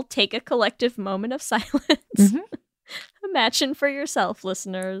all take a collective moment of silence. Imagine for yourself,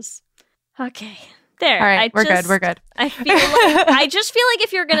 listeners. Okay. There. All right, we're good. I feel like, I just feel like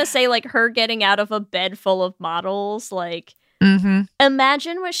if you're going to say, like, her getting out of a bed full of models, like,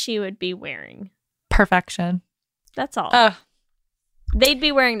 imagine what she would be wearing. Perfection. That's all. They'd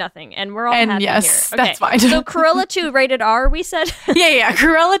be wearing nothing, and we're all happy yes, here. Okay. That's fine. So Cruella 2 rated R, we said? Yeah.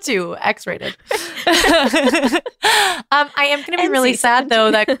 Cruella 2, X-rated. I am going to be really sad,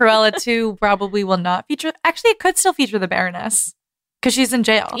 though, that Cruella 2 probably will not feature... Actually, it could still feature the Baroness, because she's in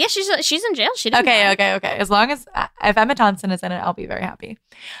jail. Yeah, she's in jail. She didn't Okay. As long as... if Emma Thompson is in it, I'll be very happy.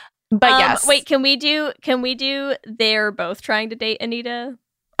 But yes. Wait, can we do they're both trying to date Anita?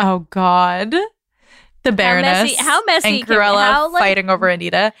 Oh, God. The Baroness how messy and Cruella fighting over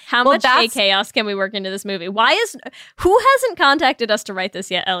Anita. How much gay chaos can we work into this movie? Who hasn't contacted us to write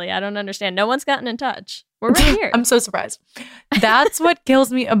this yet, Ellie? I don't understand. No one's gotten in touch. We're right here. I'm so surprised. That's what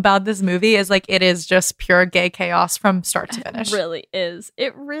kills me about this movie is like it is just pure gay chaos from start to finish. It really is.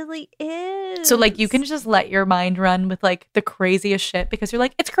 It really is. So like you can just let your mind run with like the craziest shit because you're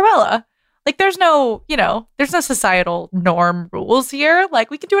like, it's Cruella. Like there's no societal norm rules here.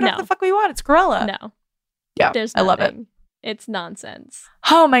 Like we can do whatever the fuck we want. It's Cruella. No. Yeah, I love it. It's nonsense.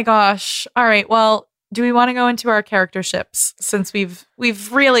 Oh my gosh. All right. Well, do we want to go into our character ships since we've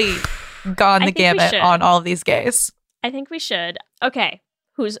really gone the gamut on all of these gays? I think we should. Okay.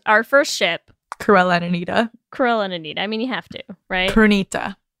 Who's our first ship? Cruella and Anita. I mean, you have to, right?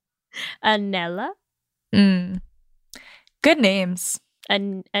 Pernita. Anella. Good names.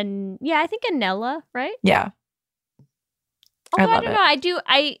 And yeah, I think Anella, right? Yeah. Oh, I don't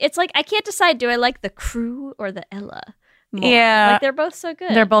know. It's like I can't decide. Do I like the Crew or the Ella more? Yeah. Like they're both so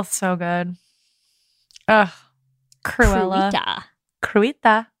good. They're both so good. Ugh. Cruella.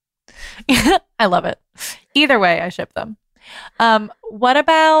 Cruita. I love it. Either way, I ship them. What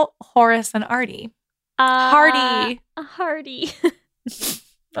about Horace and Artie? Hardy. Hardy.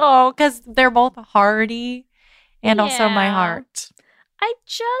 Oh, because they're both Hardy and also my heart. I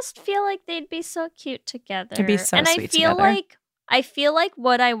just feel like they'd be so cute together. They'd be so and sweet together. I feel like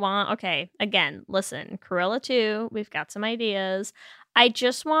what I want, okay, again, listen, Cruella 2, we've got some ideas. I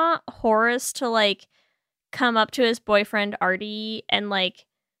just want Horace to like come up to his boyfriend Artie and like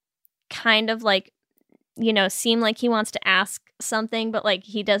kind of like, you know, seem like he wants to ask something, but like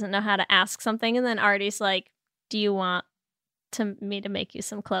he doesn't know how to ask something. And then Artie's like, do you want me to make you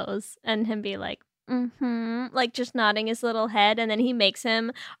some clothes? And him be like, like just nodding his little head. And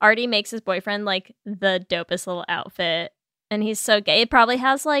then Artie makes his boyfriend like the dopest little outfit. And he's so gay. It probably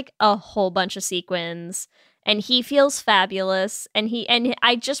has like a whole bunch of sequins. And he feels fabulous. And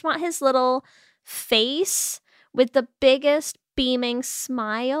I just want his little face with the biggest beaming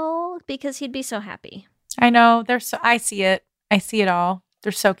smile because he'd be so happy. I know. I see it. I see it all.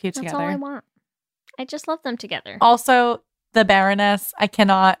 They're so cute together. That's all I want. I just love them together. Also, the Baroness, I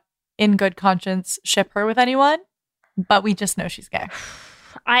cannot in good conscience ship her with anyone, but we just know she's gay.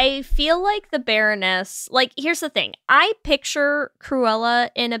 I feel like the Baroness, like, here's the thing. I picture Cruella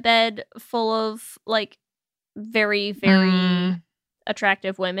in a bed full of, like, very, very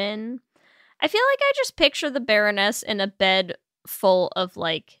attractive women. I feel like I just picture the Baroness in a bed full of,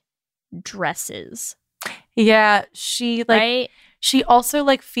 like, dresses. Yeah, she, like, right? She also,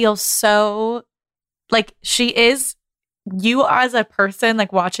 like, feels so, like, she is, you as a person,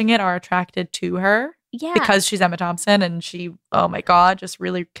 like, watching it are attracted to her. Yeah. Because she's Emma Thompson and she, oh my God, just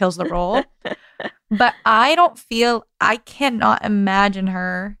really kills the role. But I cannot imagine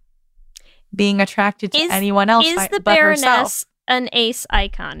her being attracted to anyone else is the but Baroness herself. An ace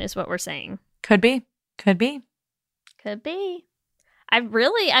icon is what we're saying. Could be. Could be. Could be.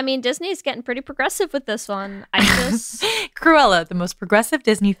 I mean, Disney's getting pretty progressive with this one. Cruella, the most progressive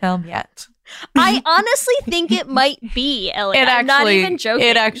Disney film yet. I honestly think it might be, Ellie. I'm not even joking.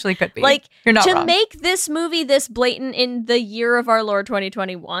 It actually could be. Like, you're not wrong. To make this movie this blatant in the year of our Lord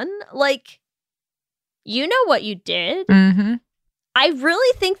 2021, like, you know what you did. Mm-hmm. I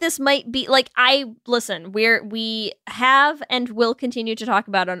really think this might be, like, we have and will continue to talk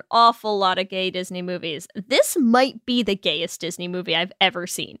about an awful lot of gay Disney movies. This might be the gayest Disney movie I've ever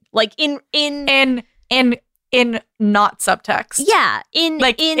seen. Like, in not subtext. Yeah.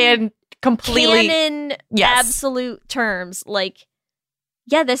 In completely canon, absolute terms. Like,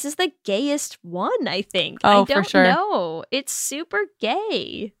 yeah, this is the gayest one, I think. Oh, I don't for sure. know. It's super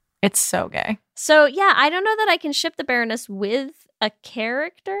gay. It's so gay. So, yeah, I don't know that I can ship the Baroness with a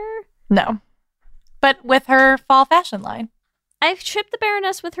character. No. But with her fall fashion line. I ship the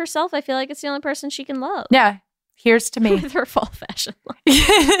Baroness with herself. I feel like it's the only person she can love. Yeah. Here's to me. With her fall fashion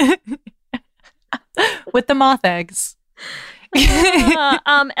line. With the moth eggs.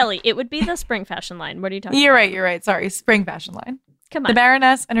 Ellie, it would be the spring fashion line. What are you talking about? You're right. Sorry. Spring fashion line. Come on. The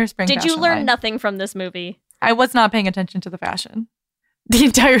Baroness and her spring fashion line. Did you learn nothing from this movie? I was not paying attention to the fashion. The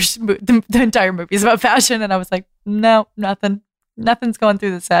entire movie is about fashion, and I was like, no, nothing. Nothing's going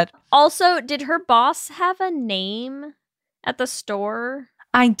through the set. Also, did her boss have a name at the store?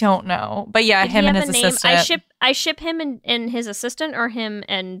 I don't know. But yeah, him and his assistant. I ship him and his assistant, or him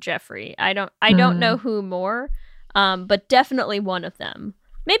and Jeffrey. I don't know who more. But definitely one of them.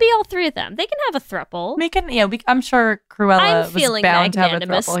 Maybe all three of them. They can have a throuple. I'm sure Cruella was bound to have a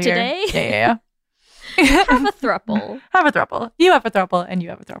throuple today. Here. Yeah. Have a throuple. Have a throuple. You have a throuple, and you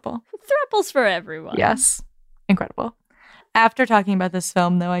have a throuple. Throuples for everyone. Yes. Incredible. After talking about this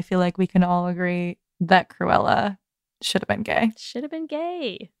film, though, I feel like we can all agree that Cruella should have been gay. Should have been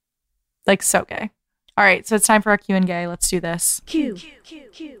gay. Like, so gay. All right, so it's time for our Q and Gay. Let's do this. Q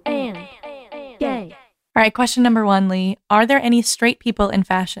and Gay. All right, question number 1, Lee. Are there any straight people in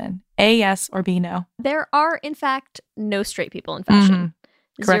fashion? A, yes, or B, no? There are, in fact, no straight people in fashion.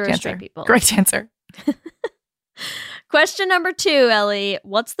 Mm-hmm. Correct 0 answer. straight people. Correct answer. Question number 2, Ellie.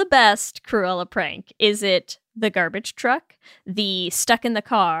 What's the best Cruella prank? Is it the garbage truck, the stuck in the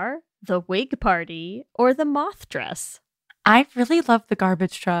car, the wig party, or the moth dress? I really love the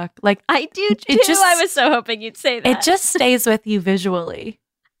garbage truck. Like, I do too. I was so hoping you'd say that. It just stays with you visually.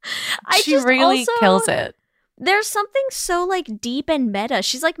 She really kills it. There's something so, like, deep and meta.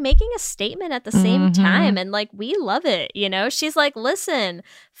 She's, like, making a statement at the same time, and, like, we love it, you know? She's like, listen,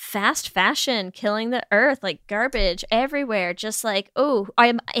 fast fashion killing the earth, like, garbage everywhere. Just like, oh,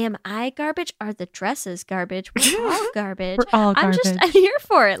 am I garbage? Are the dresses garbage? We're all garbage. We're all garbage. I'm here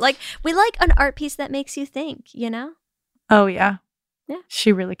for it. Like, we like an art piece that makes you think, you know? Oh, yeah. Yeah.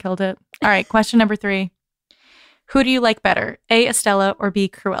 She really killed it. All right, question number 3. Who do you like better, A, Estella, or B,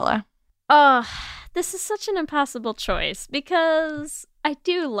 Cruella? Oh, this is such an impossible choice because I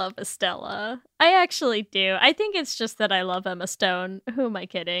do love Estella. I actually do. I think it's just that I love Emma Stone. Who am I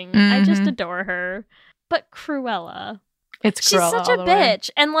kidding? I just adore her. But Cruella. She's such a bitch.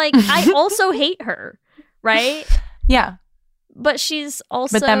 And, like, I also hate her, right? Yeah. But she's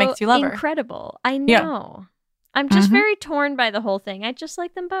also that makes you love her. Incredible. I know. Yeah. I'm just very torn by the whole thing. I just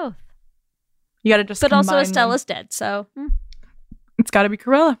like them both. You gotta just But also them. Estella's dead, so... It's gotta be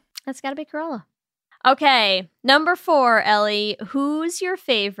Cruella. That's gotta be Cruella. Okay, number 4, Ellie. Who's your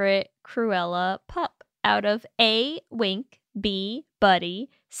favorite Cruella pup? Out of A, Wink, B, Buddy,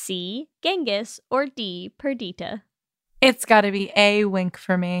 C, Genghis, or D, Perdita? It's got to be a Wink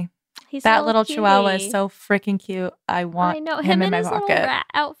for me. He's That a little cutie. Chihuahua is so freaking cute. I want I know him in in my his little pocket. rat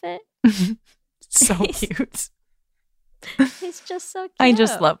outfit. So cute. He's just so cute. I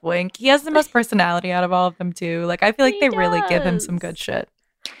just love Wink. He has the most personality out of all of them too. Like I feel like He they really give him some does. good shit.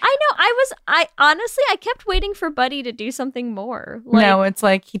 I know. I honestly, I kept waiting for Buddy to do something more. Like, No, it's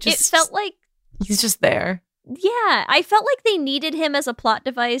like he it just felt like, he's just there. yeah, I felt like they needed him as a plot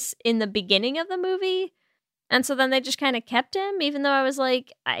device in the beginning of the movie. And so then they just kind of kept him, even though I was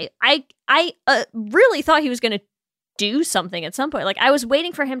like, I really thought he was going to do something at some point. Like, I was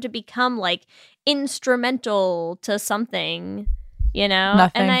waiting for him to become, like, instrumental to something, you know?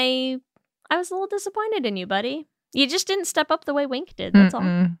 Nothing. And I was a little disappointed in you, buddy. You just didn't step up the way Wink did, that's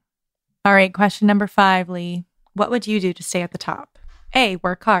all. All right, question number 5, Lee. What would you do to stay at the top? A,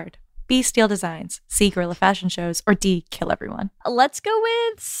 work hard. B, steal designs. C, guerrilla fashion shows. Or D, kill everyone. Let's go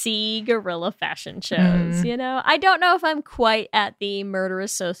with C, guerrilla fashion shows, you know? I don't know if I'm quite at the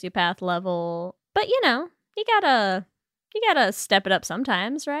murderous sociopath level, but, you know, you gotta step it up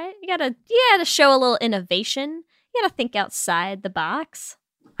sometimes, right? You gotta show a little innovation. You gotta think outside the box.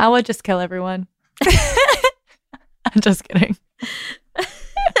 I would just kill everyone. I'm just kidding.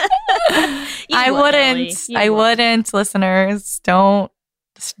 I wouldn't, listeners. Don't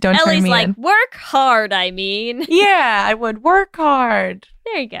turn Ellie's me like, in. work hard, I mean. Yeah, I would work hard.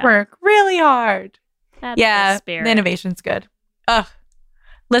 There you go. Work really hard. That's Yeah, the spirit. the innovation's good. Ugh.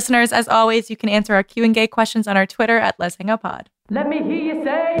 Listeners, as always, you can answer our Q&A questions on our Twitter at Let's Hang Out Pod. Let me hear you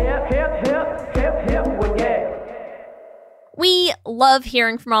say hip, hip, hip, hip, hip, well, yeah. We love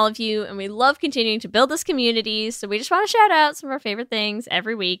hearing from all of you, and we love continuing to build this community, so we just want to shout out some of our favorite things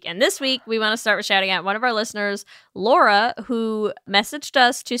every week. And this week, we want to start with shouting out one of our listeners, Laura, who messaged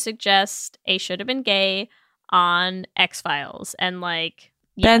us to suggest a Should Have Been Gay on X-Files. And, like,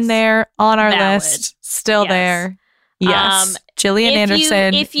 Been there, on our Valid. list, still Yes. there. Yes. Gillian if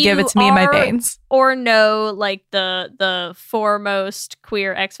Anderson, you give it to me in my are- veins. Or know, like, the foremost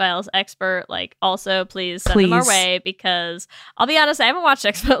queer X-Files expert, like, also please send them our Please. way, because I'll be honest, I haven't watched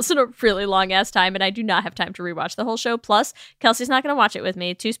X-Files in a really long-ass time, and I do not have time to rewatch the whole show. Plus, Kelsey's not going to watch it with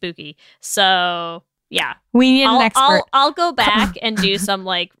me. Too spooky. So, yeah. We need an expert. I'll go back and do some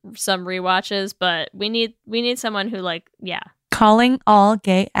rewatches, but we need someone who, like, yeah. Calling all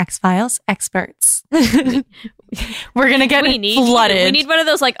gay X-Files experts. We're going to get flooded. We need one of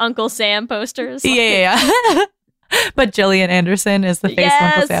those, like, Uncle Sam posters. Yeah. But Gillian Anderson is the face of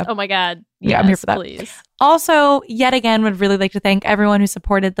Uncle Sam. Oh my God. Yeah, I'm here for that. Please. Also, yet again, would really like to thank everyone who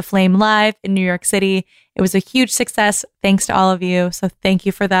supported The Flame Live in New York City. It was a huge success thanks to all of you. So thank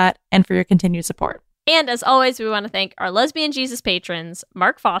you for that and for your continued support. And as always, we want to thank our Lesbian Jesus patrons,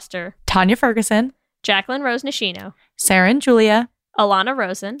 Mark Foster, Tanya Ferguson, Jacqueline Rose Nishino, Sarah and Julia, Alana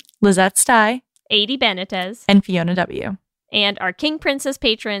Rosen, Lizette Stye, Adi Benitez, and Fiona W. and our King Princess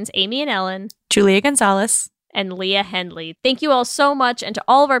patrons, Amy and Ellen, Julia Gonzalez, and Leah Henley. Thank you all so much, and to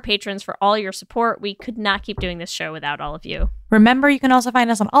all of our patrons for all your support. We could not keep doing this show without all of you. Remember, you can also find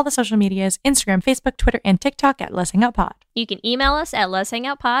us on all the social medias, Instagram, Facebook, Twitter, and TikTok at Let's Hang Out Pod. You can email us at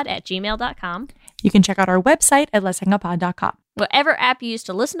letshangoutpod@gmail.com. You can check out our website at letshangoutpod.com. Whatever app you use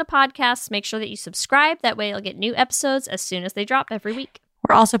to listen to podcasts, make sure that you subscribe. That way you'll get new episodes as soon as they drop every week.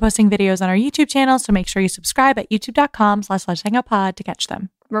 We're also posting videos on our YouTube channel, so make sure you subscribe at youtube.com/letshangoutpod to catch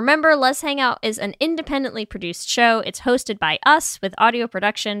them. Remember, Let's Hang Out is an independently produced show. It's hosted by us with audio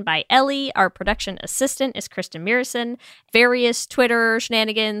production by Ellie. Our production assistant is Kristen Mearson. Various Twitter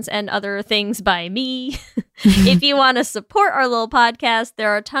shenanigans and other things by me. If you want to support our little podcast, there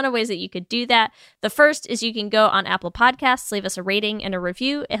are a ton of ways that you could do that. The first is you can go on Apple Podcasts, leave us a rating and a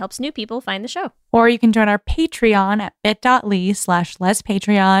review. It helps new people find the show. Or you can join our Patreon at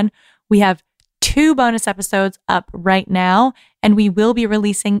bit.ly/lespatreon. We have 2 bonus episodes up right now, and we will be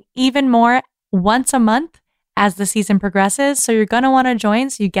releasing even more once a month as the season progresses. So you're going to want to join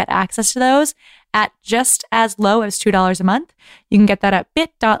so you get access to those at just as low as $2 a month. You can get that at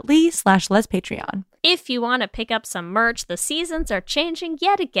bit.ly/lespatreon. If you want to pick up some merch, the seasons are changing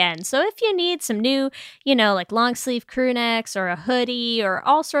yet again. So if you need some new, like long sleeve crew necks or a hoodie or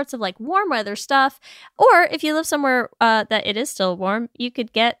all sorts of like warm weather stuff, or if you live somewhere that it is still warm, you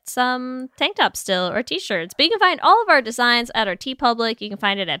could get some tank tops still or t-shirts. But you can find all of our designs at our TeePublic. You can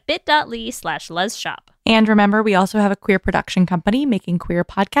find it at bit.ly/lesshop. And remember, we also have a queer production company making queer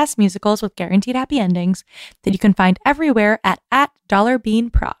podcast musicals with guaranteed happy endings that you can find everywhere at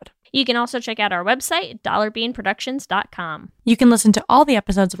 $Beanprod. You can also check out our website, dollarbeanproductions.com. You can listen to all the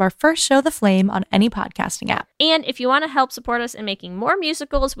episodes of our first show, The Flame, on any podcasting app. And if you want to help support us in making more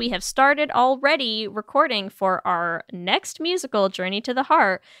musicals, we have started already recording for our next musical, Journey to the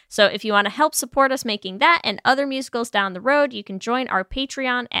Heart. So if you want to help support us making that and other musicals down the road, you can join our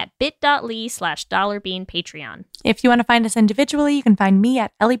Patreon at bit.ly/dollarbeanpatreon. If you want to find us individually, you can find me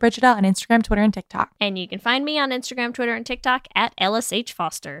at Ellie Brigida on Instagram, Twitter, and TikTok. And you can find me on Instagram, Twitter, and TikTok at LSH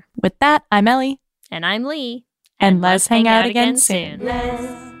Foster. With that, I'm Ellie. And I'm Lee. And let's hang out again soon. Let's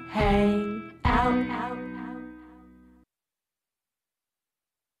hang out.